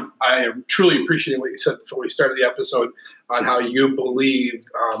 I truly appreciate what you said before we started the episode on how you believe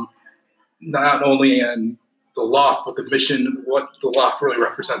not only in the Loft, but the mission, what the Loft really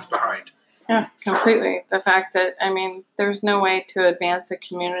represents behind. Yeah, completely. The fact that, there's no way to advance a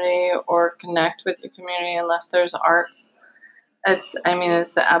community or connect with your community unless there's arts. It's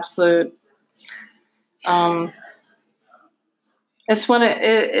the absolute. It's one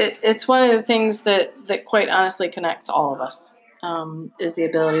of the things that quite honestly connects all of us. Is the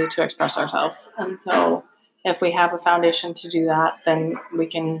ability to express ourselves, and so if we have a foundation to do that, then we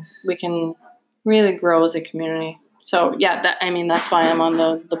can really grow as a community. So yeah, that's why I'm on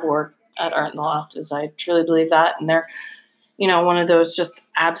the board at Art in the Loft, is I truly believe that, and they're one of those just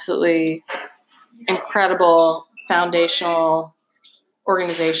absolutely incredible foundational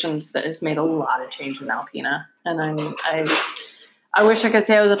organizations that has made a lot of change in Alpena, and I wish I could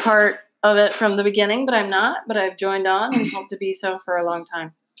say I was a part of it from the beginning, but I'm not. But I've joined on and hope to be so for a long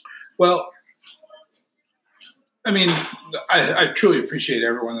time. Well, I truly appreciate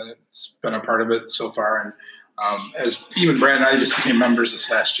everyone that's been a part of it so far, and as even Brad and I just became members this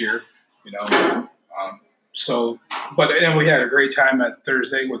last year, and we had a great time at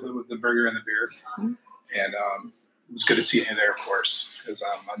Thursday with the burger and the beer, and it was good to see you there, of course, because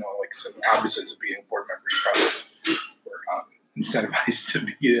I know, like I said, obviously as a being a board member, you probably were incentivized to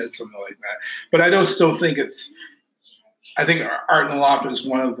be at something like that. But I don't still think I think Art in the Loft is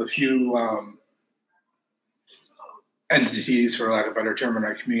one of the few entities, for lack of a better term, in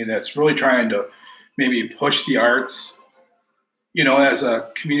our community that's really trying to maybe push the arts, as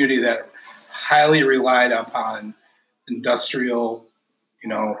a community that highly relied upon industrial,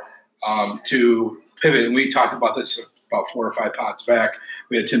 to pivot. And we talked about this about 4 or 5 pods back.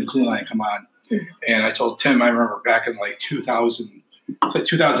 We had Tim Kluline come on. And I told Tim, I remember back in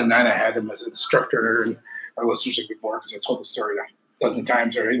 2009, I had him as an instructor, and our listeners are good bored because I told the story a dozen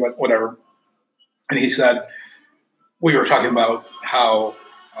times or whatever. And he said, we were talking about how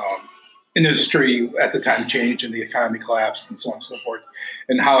industry at the time changed and the economy collapsed and so on and so forth,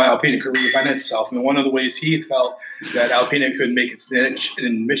 and how Alpena could reinvent itself. And one of the ways he felt that Alpena could make its niche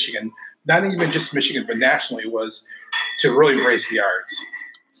in Michigan, not even just Michigan, but nationally, was to really embrace the arts.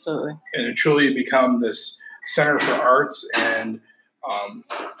 Absolutely. And it truly become this center for arts, and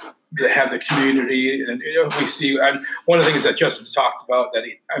to have the community. And we see one of the things that Justin talked about that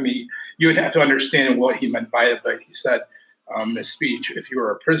you would have to understand what he meant by it, but he said in his speech, if you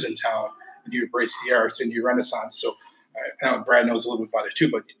were a prison town and you embrace the arts and you Renaissance. So I know Brad knows a little bit about it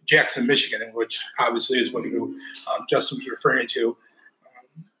too, but Jackson, Michigan, which obviously is what Justin was referring to,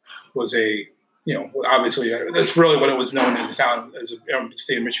 was a obviously that's really what it was known in the town as the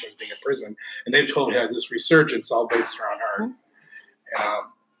state of Michigan as being a prison, and they've totally had this resurgence all based around art.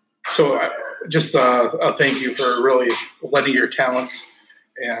 So just a thank you for really lending your talents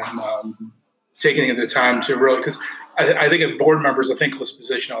and taking the time to really, because I think a board member is a thankless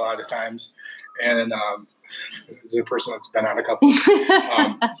position a lot of times, and as a person that's been on a couple,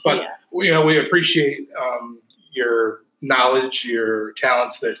 but Yes. we appreciate your knowledge, your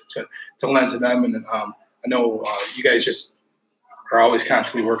talents to lend to them, and I know you guys just are always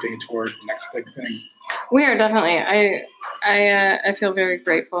constantly working toward the next big thing. We are definitely. I feel very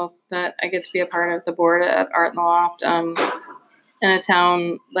grateful that I get to be a part of the board at Art in the Loft. In a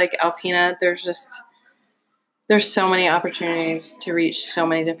town like Alpena, there's so many opportunities to reach so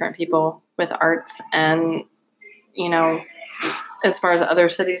many different people with arts, and as far as other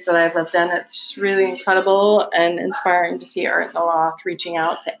cities that I've lived in, it's just really incredible and inspiring to see Art in the Loft reaching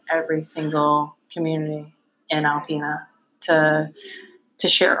out to every single community in Alpena to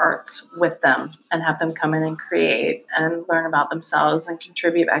share arts with them and have them come in and create and learn about themselves and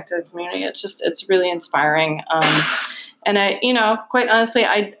contribute back to the community. It's really inspiring. And quite honestly,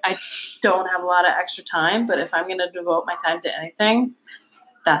 I don't have a lot of extra time, but if I'm going to devote my time to anything,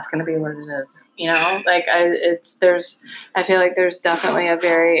 that's going to be what it is. I feel like there's definitely a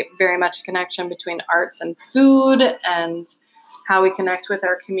very, very much a connection between arts and food and how we connect with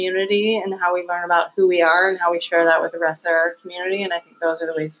our community and how we learn about who we are and how we share that with the rest of our community. And I think those are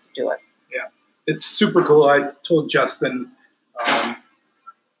the ways to do it. Yeah, it's super cool. I told Justin, I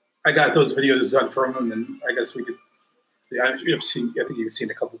got those videos done from him, and I guess we could. Yeah, I think you've seen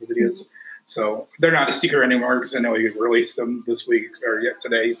a couple of videos. So they're not a secret anymore because I know you released them this week or yet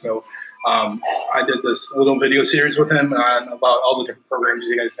today. So I did this little video series with him on about all the different programs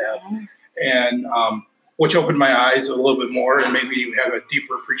you guys have, and which opened my eyes a little bit more and made me have a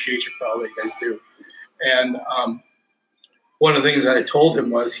deeper appreciation for all that you guys do. And one of the things that I told him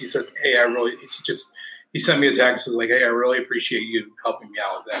was, he said, "Hey, he sent me a text. He was like, hey, I really appreciate you helping me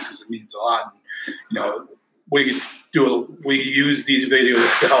out with that because it means a lot. And, we use these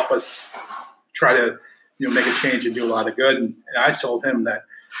videos to help us try to, make a change and do a lot of good." And I told him that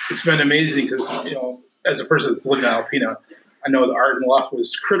it's been amazing because, as a person that's living in Alpena, I know the Art in the Loft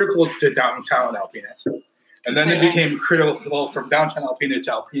was critical to downtown Alpena. And then it became critical from downtown Alpena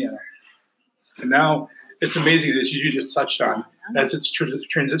to Alpena. And now it's amazing that you just touched on as it's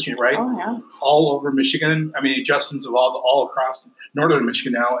transitioning, right? Oh, yeah. All over Michigan. I mean, Justin's all across northern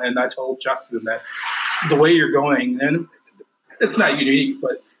Michigan now. And I told Justin that the way you're going, and it's not unique,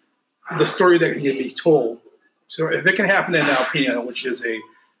 but the story that can be told. So if it can happen in Alpena, which is a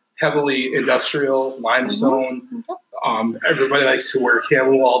heavily industrial limestone, everybody likes to wear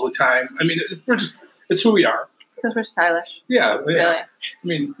camo all the time. I mean, it's who we are. It's because we're stylish. Yeah. Really. I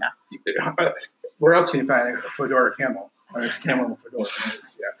mean, where else can you find a fedora camo? Or a camo and fedora.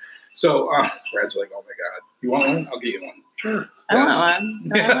 Yeah. So Brad's like, oh my God, you want one? I'll get you one. Sure. I want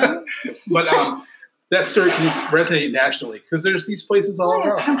one. Yeah. But that story can resonate nationally because there's these places all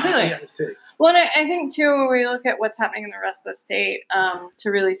around. Completely. The United States. Well, and I think too, when we look at what's happening in the rest of the state, to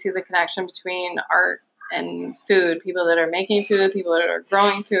really see the connection between art and food, people that are making food, people that are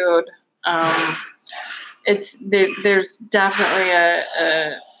growing food, there's definitely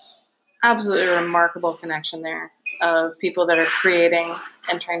a absolutely remarkable connection there of people that are creating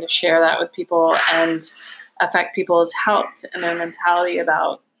and trying to share that with people and affect people's health and their mentality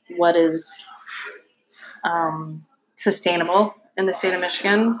about what is sustainable in the state of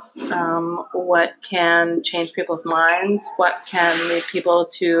Michigan, what can change people's minds, what can lead people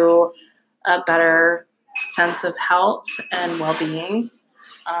to a better sense of health and well-being,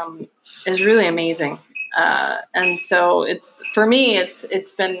 is really amazing. And so for me,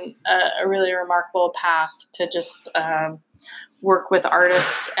 it's been a really remarkable path to just work with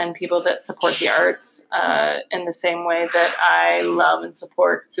artists and people that support the arts in the same way that I love and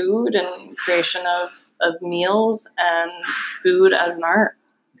support food and creation of meals and food as an art.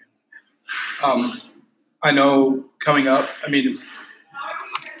 I know coming up, I mean,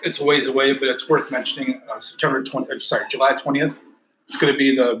 it's a ways away, but it's worth mentioning. July 20th. It's going to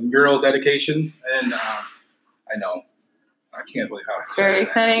be the mural dedication, and I know I can't believe how it's very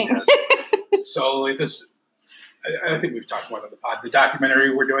exciting. So like this, I think we've talked about it on the pod. The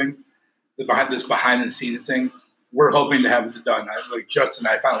documentary we're doing, behind the scenes thing, we're hoping to have it done. Like Justin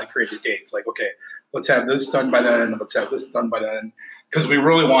and I finally created dates. Like, okay, let's have this done by then. Let's have this done by then, because we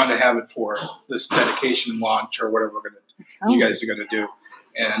really want to have it for this dedication launch or whatever you guys are going to do.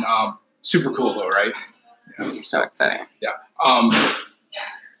 And super cool though, right? Yeah, so exciting. Yeah.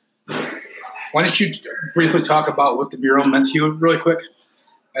 Why don't you briefly talk about what the mural meant to you really quick?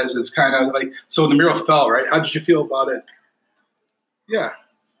 as it's kind of like, so the mural fell, right? How did you feel about it? Yeah.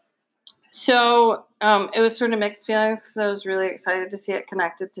 So it was sort of mixed feelings because I was really excited to see it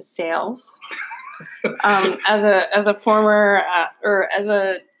connected to sales. As a former or as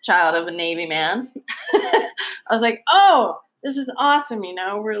a child of a Navy man, I was like, oh, this is awesome. You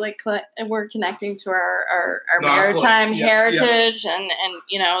know, we're like we're connecting to our maritime heritage, and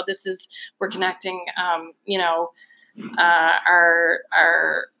you know, we're connecting. You know,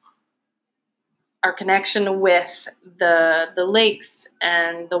 our connection with the lakes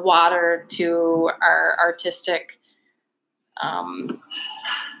and the water to our artistic,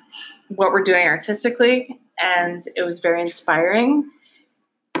 what we're doing artistically. And it was very inspiring.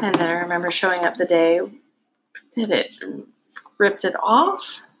 And then I remember showing up the day that it ripped it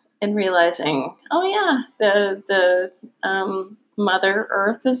off and realizing, oh yeah, the Mother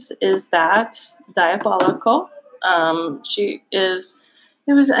Earth is that diabolical. She is,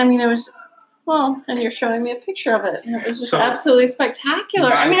 it was, well, and you're showing me a picture of it. And it was just absolutely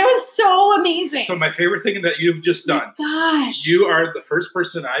spectacular. I mean, it was so amazing. So my favorite thing that you've just done, gosh, you are the first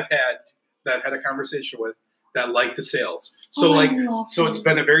person I've had that I've had a conversation with that liked the sales. So it's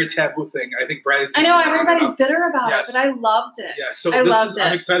been a very taboo thing. I think Brad. I know everybody's bitter about it, but I loved it. Yeah, so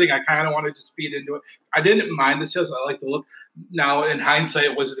I'm exciting. I kind of wanted to speed into it. I didn't mind the sales. I like the look. Now, in hindsight,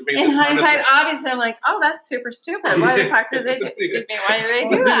 it wasn't in hindsight. Obviously, I'm like, oh, that's super stupid. Why the fuck did they? Excuse me. Why did they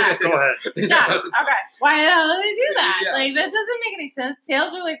do that? Go ahead. Yeah. Okay. Why the hell did they do that? Yes. Like, that doesn't make any sense.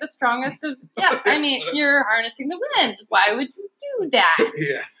 Sales are like the strongest of. Yeah. I mean, you're harnessing the wind. Why would you do that?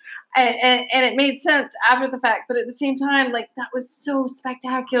 Yeah. And it made sense after the fact, but at the same time, like, that was so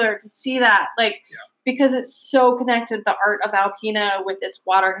spectacular to see that, like, because it's so connected, the art of Alpena with its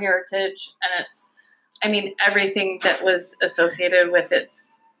water heritage, and it's, I mean, everything that was associated with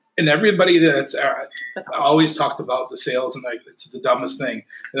its. And everybody that's always talked about the sales and like it's the dumbest thing.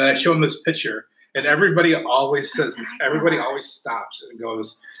 And then I show them this picture, and everybody always says this. Everybody always stops and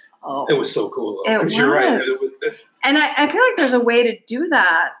goes, "Oh, it was so cool." It you're right. And I feel like there's a way to do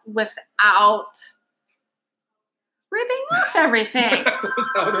that without ripping off everything.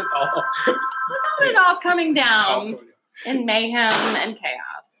 Without it all coming down in mayhem and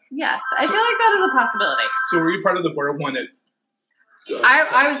chaos. Yes, I feel like that is a possibility. So were you part of the board when it?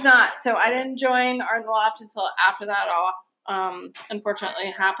 I was not. So I didn't join Art of the Loft until after that all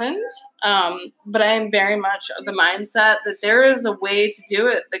unfortunately happened. But I am very much of the mindset that there is a way to do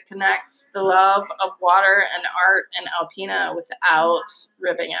it that connects the love of water and art and Alpena without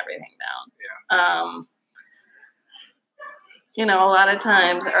ripping everything down. Yeah. You know, a lot of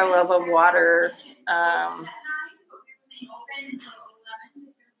times our love of water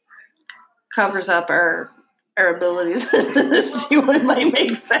covers up our abilities to see what might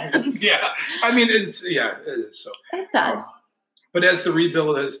make sense. Yeah, I mean, it is so. It does. But as the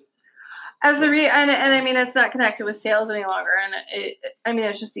rebuild is, and I mean, it's not connected with sales any longer, and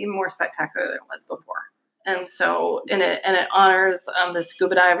it's just even more spectacular than it was before. And so, it honors the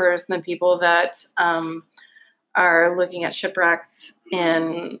scuba divers and the people that are looking at shipwrecks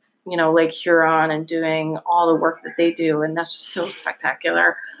in, you know, Lake Huron and doing all the work that they do, and that's just so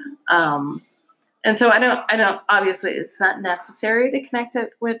spectacular. And so I don't, obviously it's not necessary to connect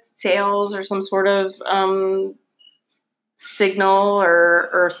it with sales or some sort of signal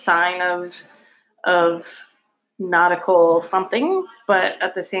or sign of nautical something, but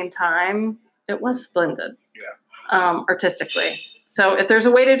at the same time, it was splendid. Yeah. Artistically. So if there's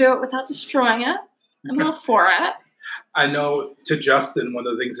a way to do it without destroying it, I'm all for it. I know to Justin, one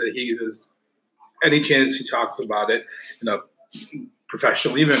of the things that he does, any chance he talks about it, you know,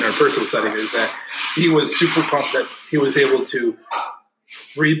 professional, even in a personal setting, is that he was super pumped that he was able to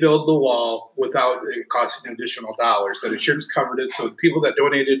rebuild the wall without it costing additional dollars. That insurance covered it, so the people that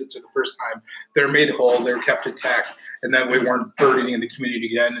donated it to the first time, they're made whole, they're kept intact, and then we weren't burdening the community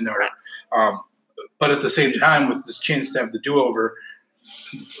again. But at the same time, with this chance to have the do-over,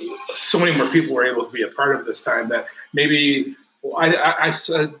 so many more people were able to be a part of this time that maybe I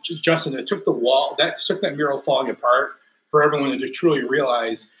said, Justin, it took that mural falling apart for everyone to truly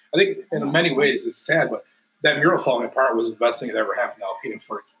realize. I think in many ways it's sad, but that mural falling apart was the best thing that ever happened to Alpena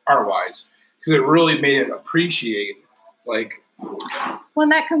for art-wise, because it really made it appreciate, like. Well,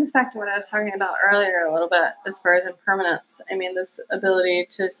 and that comes back to what I was talking about earlier a little bit as far as impermanence. I mean, this ability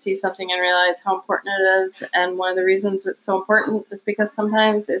to see something and realize how important it is, and one of the reasons it's so important is because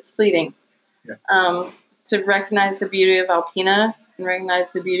sometimes it's fleeting. Yeah. To recognize the beauty of Alpena and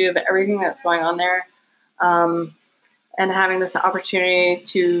recognize the beauty of everything that's going on there, and having this opportunity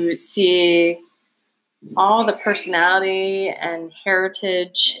to see all the personality and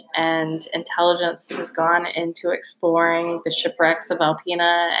heritage and intelligence that has gone into exploring the shipwrecks of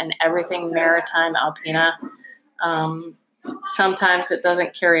Alpena and everything maritime Alpena. Sometimes it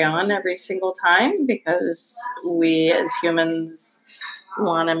doesn't carry on every single time because we as humans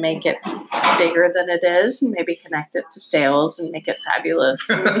want to make it bigger than it is and maybe connect it to sales and make it fabulous.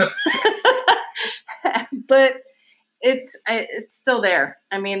 But it's still there.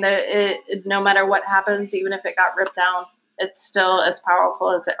 I mean, no matter what happens, even if it got ripped down, it's still as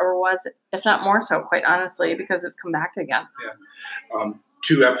powerful as it ever was, if not more so, quite honestly, because it's come back again. Yeah.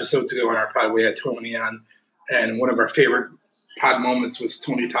 2 episodes ago on our pod, we had Tony on, and one of our favorite pod moments was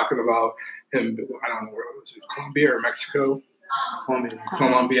Tony talking about him, I don't know, where was it, Colombia or Mexico?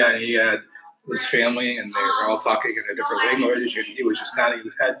 Colombia, and he had his family, and they were all talking in a different language, and he was just nodding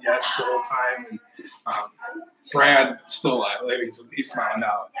his head yes the whole time. And Brad still, he's smiling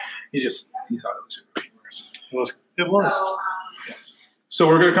now. He thought it was super humorous. It was. Yes. So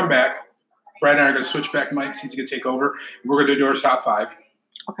we're going to come back. Brad and I are going to switch back mics. He's going to take over. We're going to do our top 5.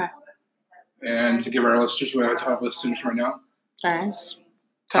 Okay. And to give our listeners, we have top listeners right now. All right.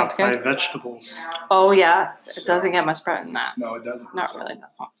 Top 5 vegetables. Oh, yes. It doesn't get much better than that. No, it doesn't. Not really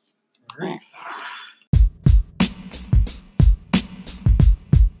doesn't. All right.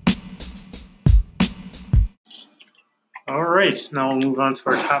 All right. Now we'll move on to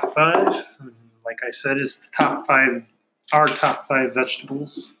our top 5. Like I said, it's our top 5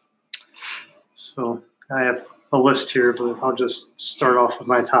 vegetables. So I have a list here, but I'll just start off with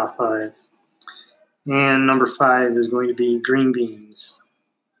my top 5. And number 5 is going to be green beans.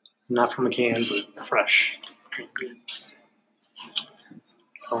 Not from a can, but fresh green beans.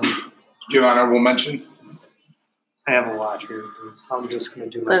 Do you have an honorable mention? I have a lot here, but I'm just going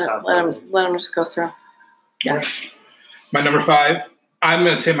to do my top 5. Let him just go through. Yeah. My number 5, I'm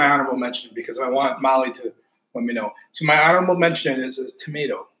going to say my honorable mention because I want Molly to let me know. So my honorable mention is a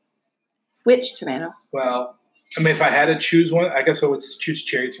tomato. Which tomato? Well, I mean, if I had to choose one, I guess I would choose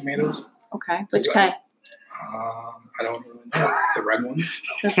cherry tomatoes. Okay. Which kind? I don't really know. The red ones.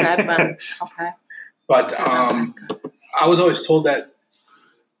 The red ones. Okay. But I was always told that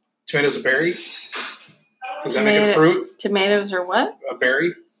tomatoes are berry. Does that make it fruit? Tomatoes are what? A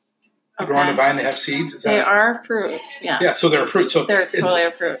berry. They grow on the vine. They have seeds. They are fruit. Yeah. Yeah. So they're a fruit. So they're totally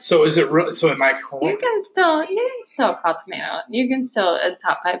a fruit. So is it really? So am I correct? You can still call tomato. You can still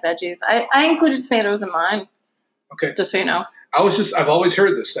top 5 veggies. I included tomatoes in mine. Okay. Just so you know. I've always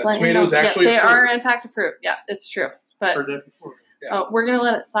heard this, that tomatoes actually they are in fact a fruit. Yeah, it's true. But heard that before. Yeah. We're going to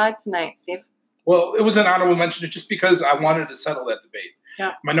let it slide tonight, Steve. Well, it was an honorable mention just because I wanted to settle that debate.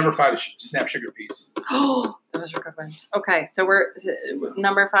 Yeah. My number 5 is snap sugar peas. Oh, those are good ones. Okay, so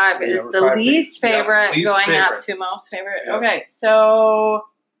number 5 is number the 5 least favorite, least going favorite. up to most favorite. Yeah. Okay, so oh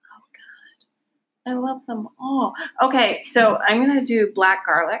god, I love them all. Okay, so I'm going to do black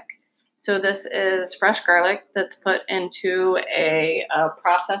garlic. So this is fresh garlic that's put into a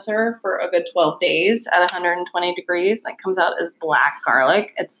processor for a good 12 days at 120 degrees. It comes out as black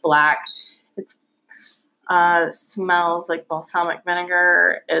garlic. It's black. It's smells like balsamic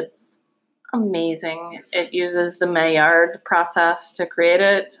vinegar. It's amazing. It uses the Maillard process to create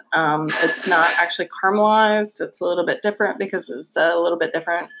it. It's not actually caramelized. It's a little bit different because it's a little bit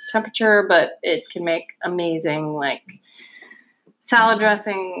different temperature, but it can make amazing salad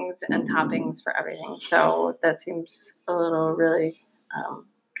dressings and toppings for everything. So that seems a little really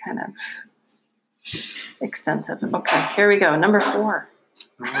kind of extensive. Okay, here we go. Number 4.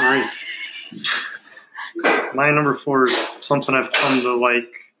 All right. My number 4 is something I've come to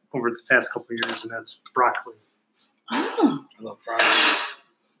like over the past couple of years, and that's broccoli. Oh. I love broccoli.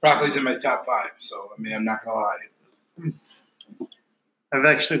 Broccoli's in my top 5, so I mean, I'm not going to lie. I've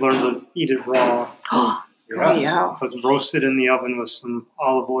actually learned to eat it raw. Yes. Yeah. It was roasted in the oven with some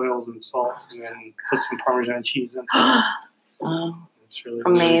olive oil and salt, and then put some Parmesan cheese in. Oh, It's really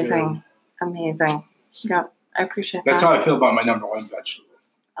amazing. Amazing. Yeah, I appreciate That's that. how I feel about my number 1 vegetable.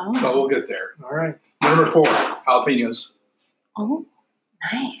 But Oh. we'll get there. Good. All right. Number 4, jalapenos. Oh,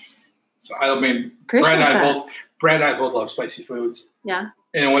 nice. So I mean, Appreciate Brad that. and I both love spicy foods. Yeah.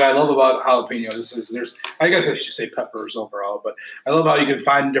 And what I love about jalapenos is I guess I should say peppers overall, but I love how you can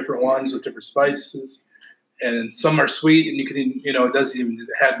find different ones with different spices. And some are sweet, and you can, it doesn't even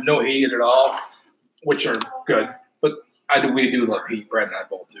have no heat at all, which are good. But we do love heat. Brad and I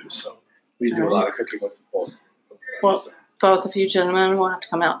both do, so we do a lot of cooking with both. Well, both of you gentlemen will have to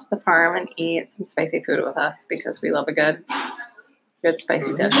come out to the farm and eat some spicy food with us because we love a good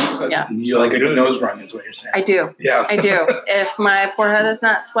spicy dish. Yeah, You like a good nose run, is what you're saying. I do. Yeah, I do. If my forehead is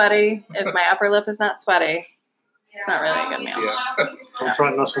not sweaty, if my upper lip is not sweaty, It's not really a good meal. Yeah. Don't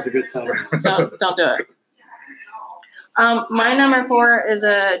threaten us with a good time. Don't do it. My number 4 is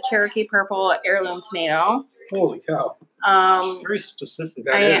a Cherokee Purple heirloom tomato. Holy cow. It's very specific.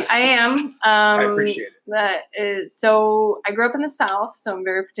 That is. I am. I appreciate it. That is, so I grew up in the South, so I'm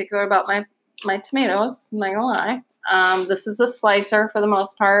very particular about my tomatoes. I'm not gonna lie. This is a slicer for the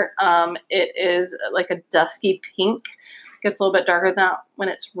most part. It is like a dusky pink. Gets a little bit darker than that when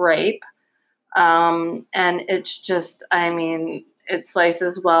it's ripe. And it's just, I mean, it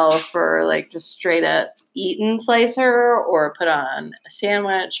slices well for like just straight up eaten slicer, or put on a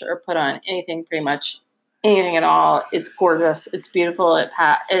sandwich, or put on anything, pretty much anything at all. It's gorgeous. It's beautiful. It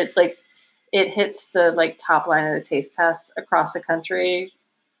hits the like top line of the taste test across the country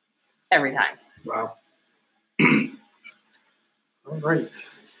every time. Wow. All right.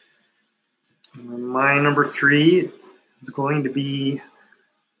 My number 3 is going to be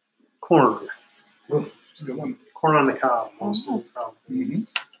corn. Oh, that's a good one. Corn on the cob. Mm-hmm.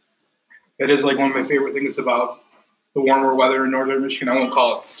 That is like one of my favorite things about the warmer weather in northern Michigan. I won't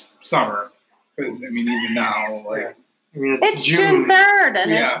call it summer, because I mean even now, like I mean, It's June 3rd,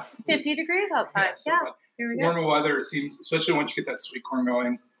 and Yeah. it's 50 degrees outside. so, Yeah, but here we go. warmer weather, it seems, especially once you get that sweet corn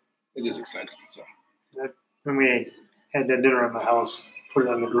going, it is exciting. So when we had that dinner at my house, put it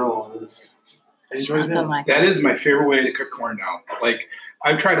on the grill. I enjoyed Something that. like that is my favorite way to cook corn now. Like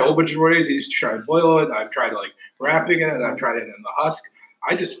I've tried a whole bunch of ways. I used to try to boil it. I've tried like wrapping it. I've tried it in the husk.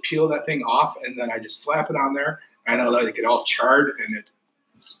 I just peel that thing off and then I just slap it on there. I know that it get all charred and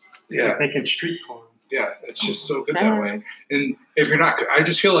It's like making street corn. Yeah, it's just so good that way. And if you're not, I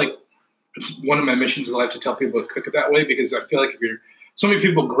just feel like it's one of my missions in life to tell people to cook it that way, because I feel like so many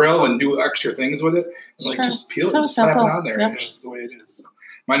people grill and do extra things with it, and like Sure. just peel it So and slap it simple. on there. Yep. And it's just the way it is. So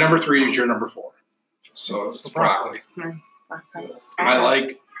my number 3 is your number 4. So it's broccoli. I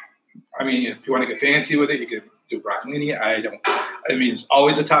mean, if you want to get fancy with it, you could do broccolini. I mean, it's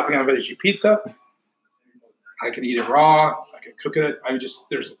always a topping on veggie pizza. I could eat it raw. I could cook it. I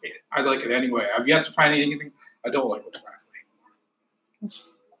like it anyway. I've yet to find anything I don't like with broccoli.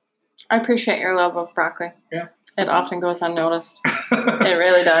 I appreciate your love of broccoli. Yeah. It often goes unnoticed. It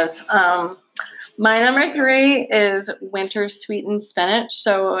really does. My number 3 is winter sweetened spinach.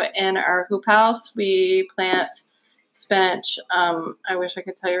 So in our hoop house, we plant spinach. I wish I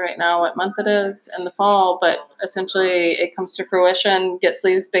could tell you right now what month it is in the fall, but essentially it comes to fruition, gets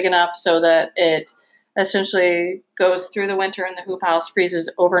leaves big enough so that it essentially goes through the winter in the hoop house, freezes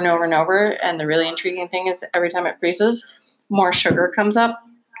over and over and over. And the really intriguing thing is every time it freezes, more sugar comes up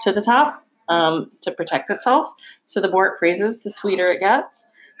to the top to protect itself. So the more it freezes, the sweeter it gets.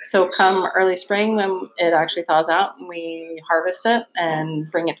 So come early spring, when it actually thaws out, and we harvest it and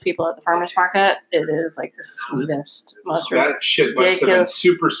bring it to people at the farmer's market, it is like the sweetest, most So that shit must have been ridiculous.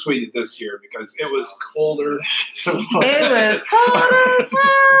 super sweet this year because it was colder. So It was cold as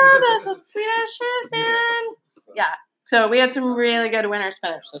hell. There's some sweet ass shit, man. Yeah. So we had some really good winter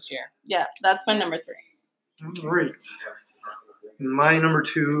spinach this year. Yeah, that's my number 3. all right. My number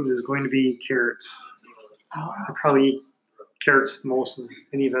 2 is going to be carrots. Oh, I probably eat carrots the most of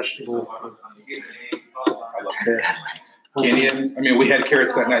any vegetable. I love carrots. Canyon. I mean, we had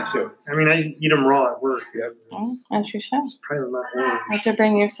carrots that night too. I mean, I eat them raw at work. Yep. as you should. It's probably not orange. I have to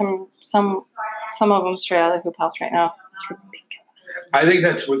bring you some of them straight out of the hoop house right now. It's ridiculous. I think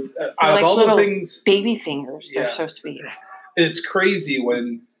that's what out of like all the little things. baby fingers. They're Yeah. so sweet. It's crazy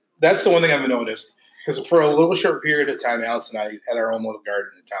when that's the one thing I've noticed, because for a little short period of time, Alice and I had our own little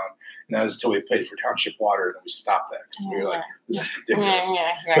garden in town, and that was until we paid for township water, and then we stopped that because we were like, this is ridiculous.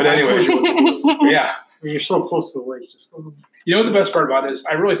 But anyways, yeah. I mean, you're so close to the lake. Just You know what the best part about it is?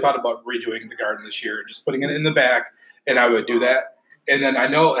 I really thought about redoing the garden this year and just putting it in the back, and I would do that. And then I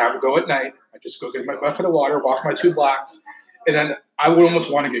know I would go at night. I'd just go get my bucket of water, walk my 2 blocks, and then I would almost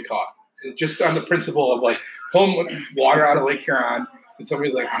want to get caught. Just on the principle of like pulling water out of Lake Huron, and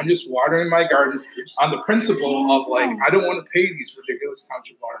somebody's like, I'm just watering my garden on the principle of like, I don't want to pay these ridiculous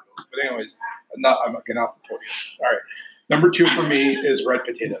township water bills. But anyways, I'm getting off the podium. All right. Number 2 for me is red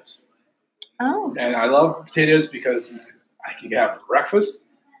potatoes. Oh, And I love potatoes because I can have for breakfast,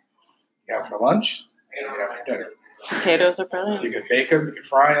 you can have for lunch, and you can have for dinner. potatoes are brilliant. You can bake them, you can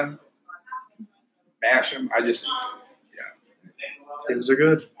fry them, mash them. potatoes are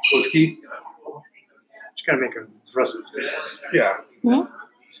good. Whiskey. You gotta make them the rest of the potatoes. Yeah.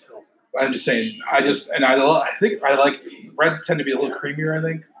 Still. I'm just saying, I think I like, reds tend to be a little creamier, I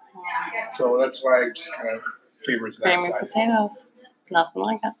think. So that's why I just kind of favor that Creamy side. potatoes. Nothing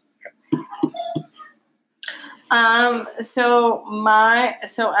like it. My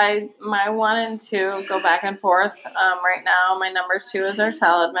 1 and 2 go back and forth. Right now, my number 2 is our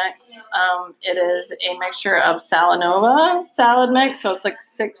salad mix. It is a mixture of Salanova salad mix, so it's like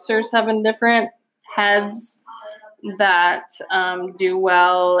 6 or 7 different heads that do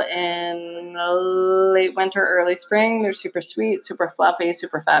well in late winter, early spring. They're super sweet, super fluffy,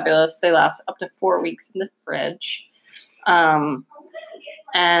 super fabulous. They last up to 4 weeks in the fridge, and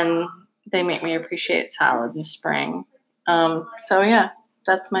they make me appreciate salad in spring. So yeah,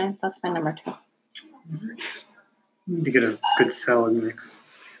 that's my number 2. Need to get a good salad mix.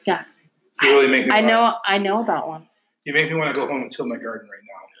 Yeah, You really make me. I know about one. You make me want to go home and till my garden right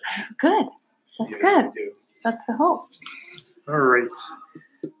now. Good, that's You good. really do. That's the hope. All right.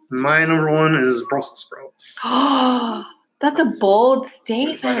 My number 1 is Brussels sprouts. Oh, that's a bold That's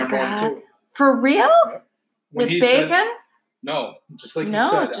statement, my number Brad. 1 too. For real? When With he bacon? said- no, just like you No,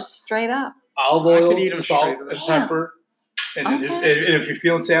 said. just straight up. Olive I could oil, eat 'em salt, straight and up. pepper. And then Okay. if you're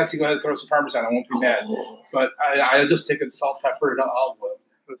feeling sassy, go ahead and throw some Parmesan. I won't be mad. But I just take a salt, pepper, and olive oil.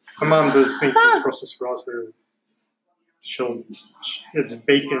 My mom does make these Brussels sprouts where it's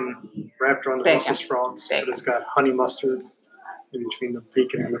bacon wrapped around the Bacon. Brussels sprouts, Bacon. but it's got honey mustard in between the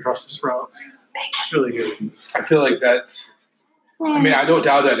bacon and the Brussels sprouts. It's really good. I feel like that's. I mean, I don't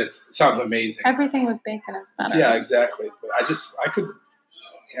doubt that it sounds amazing. Everything with bacon is better. Yeah, exactly. But I could.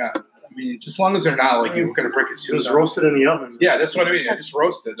 Yeah, I mean, just as long as they're not like you're gonna break it too. Just roast it in the oven. Yeah, that's what I mean. I That's just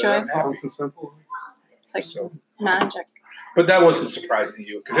roast it. I'm joyful. happy. Something simple. It's like So, magic. but that wasn't surprising to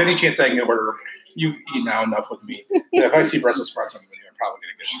you because any chance I can get order, you've eaten now enough with me. Yeah, if I see Brussels sprouts on the menu, I'm probably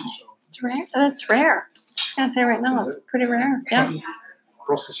gonna get them. So. It's rare. That's rare. I'm just gonna say right now, Is it's pretty rare. Yeah.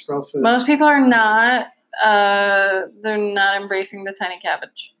 Brussels sprouts. Most people are not. They're not embracing the tiny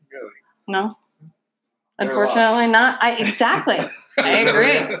cabbage. Really. No. They're Unfortunately, not. Exactly. I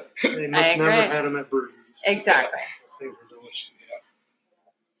agree. They must I never agree. had them at Burton's. Exactly. Those things are delicious.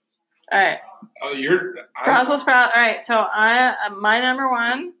 All right. Oh, you're. Brussels sprout. All right. So my number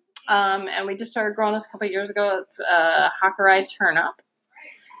 1, and we just started growing this a couple of years ago. It's Hakurei turnip.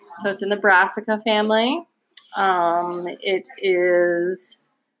 So it's in the brassica family. It is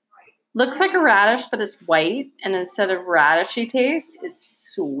looks like a radish, but it's white, and instead of radishy taste,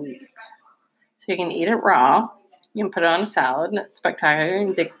 it's sweet. So you can eat it raw. You can put it on a salad, and it's spectacular.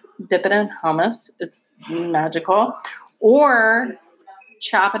 You can dip it in hummus. It's magical. Or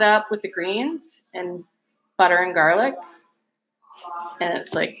chop it up with the greens and butter and garlic, and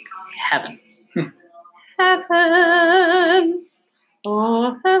it's like heaven. Heaven.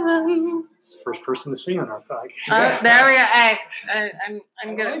 Oh, heaven. It's the first person to sing on our podcast. There we go. Hey,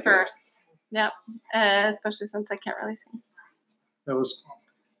 I'm good like at it. first. Yep. Especially since I can't really sing. That was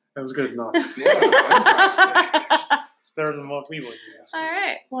good enough. Yeah, fantastic. It's better than what we would do. All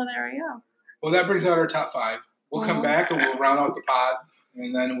right. Well, there we go. Well, that brings out our top 5. We'll come Mhm. back and we'll round out the pod,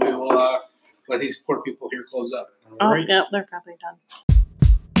 and then we will let these poor people here close up. Oh, All right. yep. They're probably done.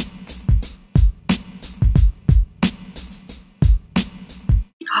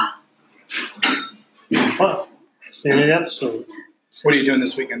 Well, it's the end of the episode. What are you doing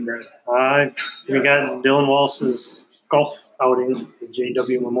this weekend, Brad? We got Dylan Wallace's golf outing at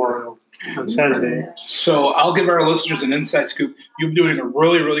JW Memorial on Saturday. So I'll give our listeners an inside scoop. You're doing a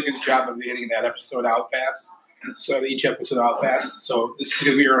really, really good job of getting that episode out fast. So each episode out fast. So this is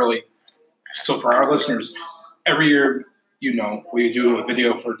going to be early. So for our listeners, every year, we do a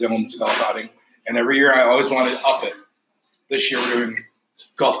video for Dylan's golf outing. And every year I always want to up it. This year we're doing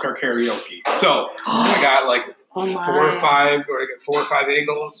golf cart karaoke. So I got like Oh my. 4 or 5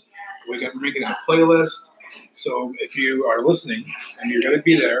 angles. We're making a playlist. So if you are listening and you're going to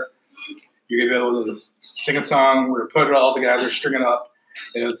be there, you're going to be able to sing a song. We're going to put it all together, string it up.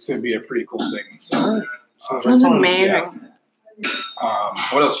 And it's going to be a pretty cool thing. So, Sounds Sounds like fun. amazing.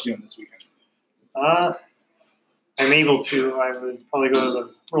 what else are you doing this weekend? I'm able to. I would probably go to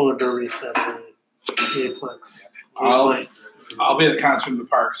the roller derby Saturday, the Aplex. I'll be at the concert in the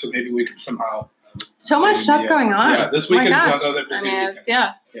park, so maybe we can somehow. So much stuff going on. Yeah, this Oh my weekend's gosh. another busy weekend. It's,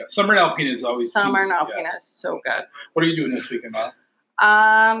 yeah. Yeah, summer in Alpena is always. Summer in seems- Alpena is so good. What are you doing this weekend,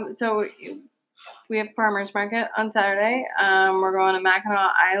 Mal? So we have farmers market on Saturday. We're going to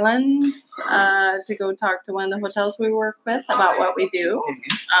Mackinac Island to go talk to one of the hotels we work with about what we do.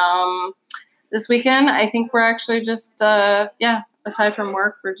 This weekend, I think we're actually just aside from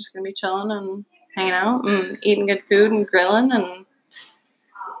work, we're just gonna be chilling and hanging out and eating good food and grilling and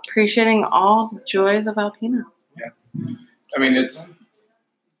appreciating all the joys of Alpena. I mean, it's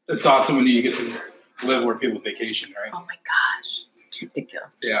awesome when you get to live where people vacation, right? Oh my gosh, it's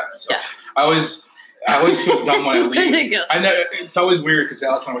ridiculous. Yeah. So Yeah. I always feel dumb when I It's leave. ridiculous. I know it's always weird because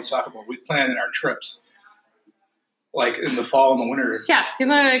Alice and I always talk about we plan our trips like in the fall and the winter. Yeah,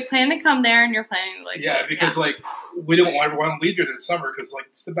 people are like planning to come there, and you're planning to like. Yeah, because like we don't want to leave during the summer because like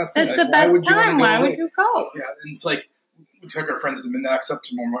it's the best thing. It's Like, the best would you wanna time. go Why away? would you go? Yeah, and it's like we took our friends to Minnex up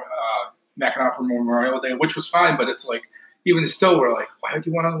to Mackinac for Memorial Day, which was fine, but it's like even still, we're like, why would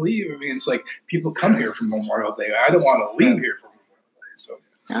you want to leave? I mean, it's like people come here for Memorial Day. I don't want to leave here for Memorial Day. So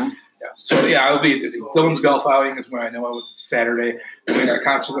Yeah. So yeah, I'll be Dylan's golf outing is when I know it's Saturday. We got a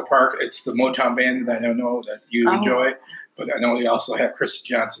concert at the park. It's the Motown band that I know that you Oh. enjoy, but I know we also have Chris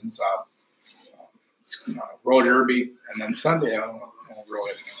Johnson's road derby, and then Sunday I don't know road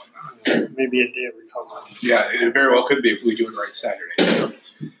anything like that. Maybe a day of recovery. Yeah, it very well could be if we do it right Saturday.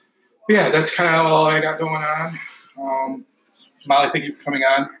 So, yeah, that's kind of all I got going on. Molly, thank you for coming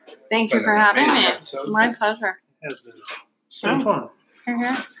on. Thank you It's for been an having amazing me. episode. My pleasure. It's been fun.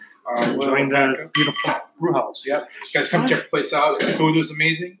 Mhm. We'll Join back the up. beautiful brew house. Yep. Guys, come check the place out. The food was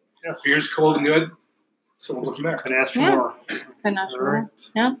amazing. Yes. Beer's cold and good. So we'll go from there. And ask for Yeah. more. Good enough. All right.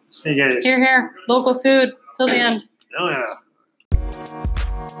 Yeah. See you guys. Here, here. Local food till the end. Oh yeah.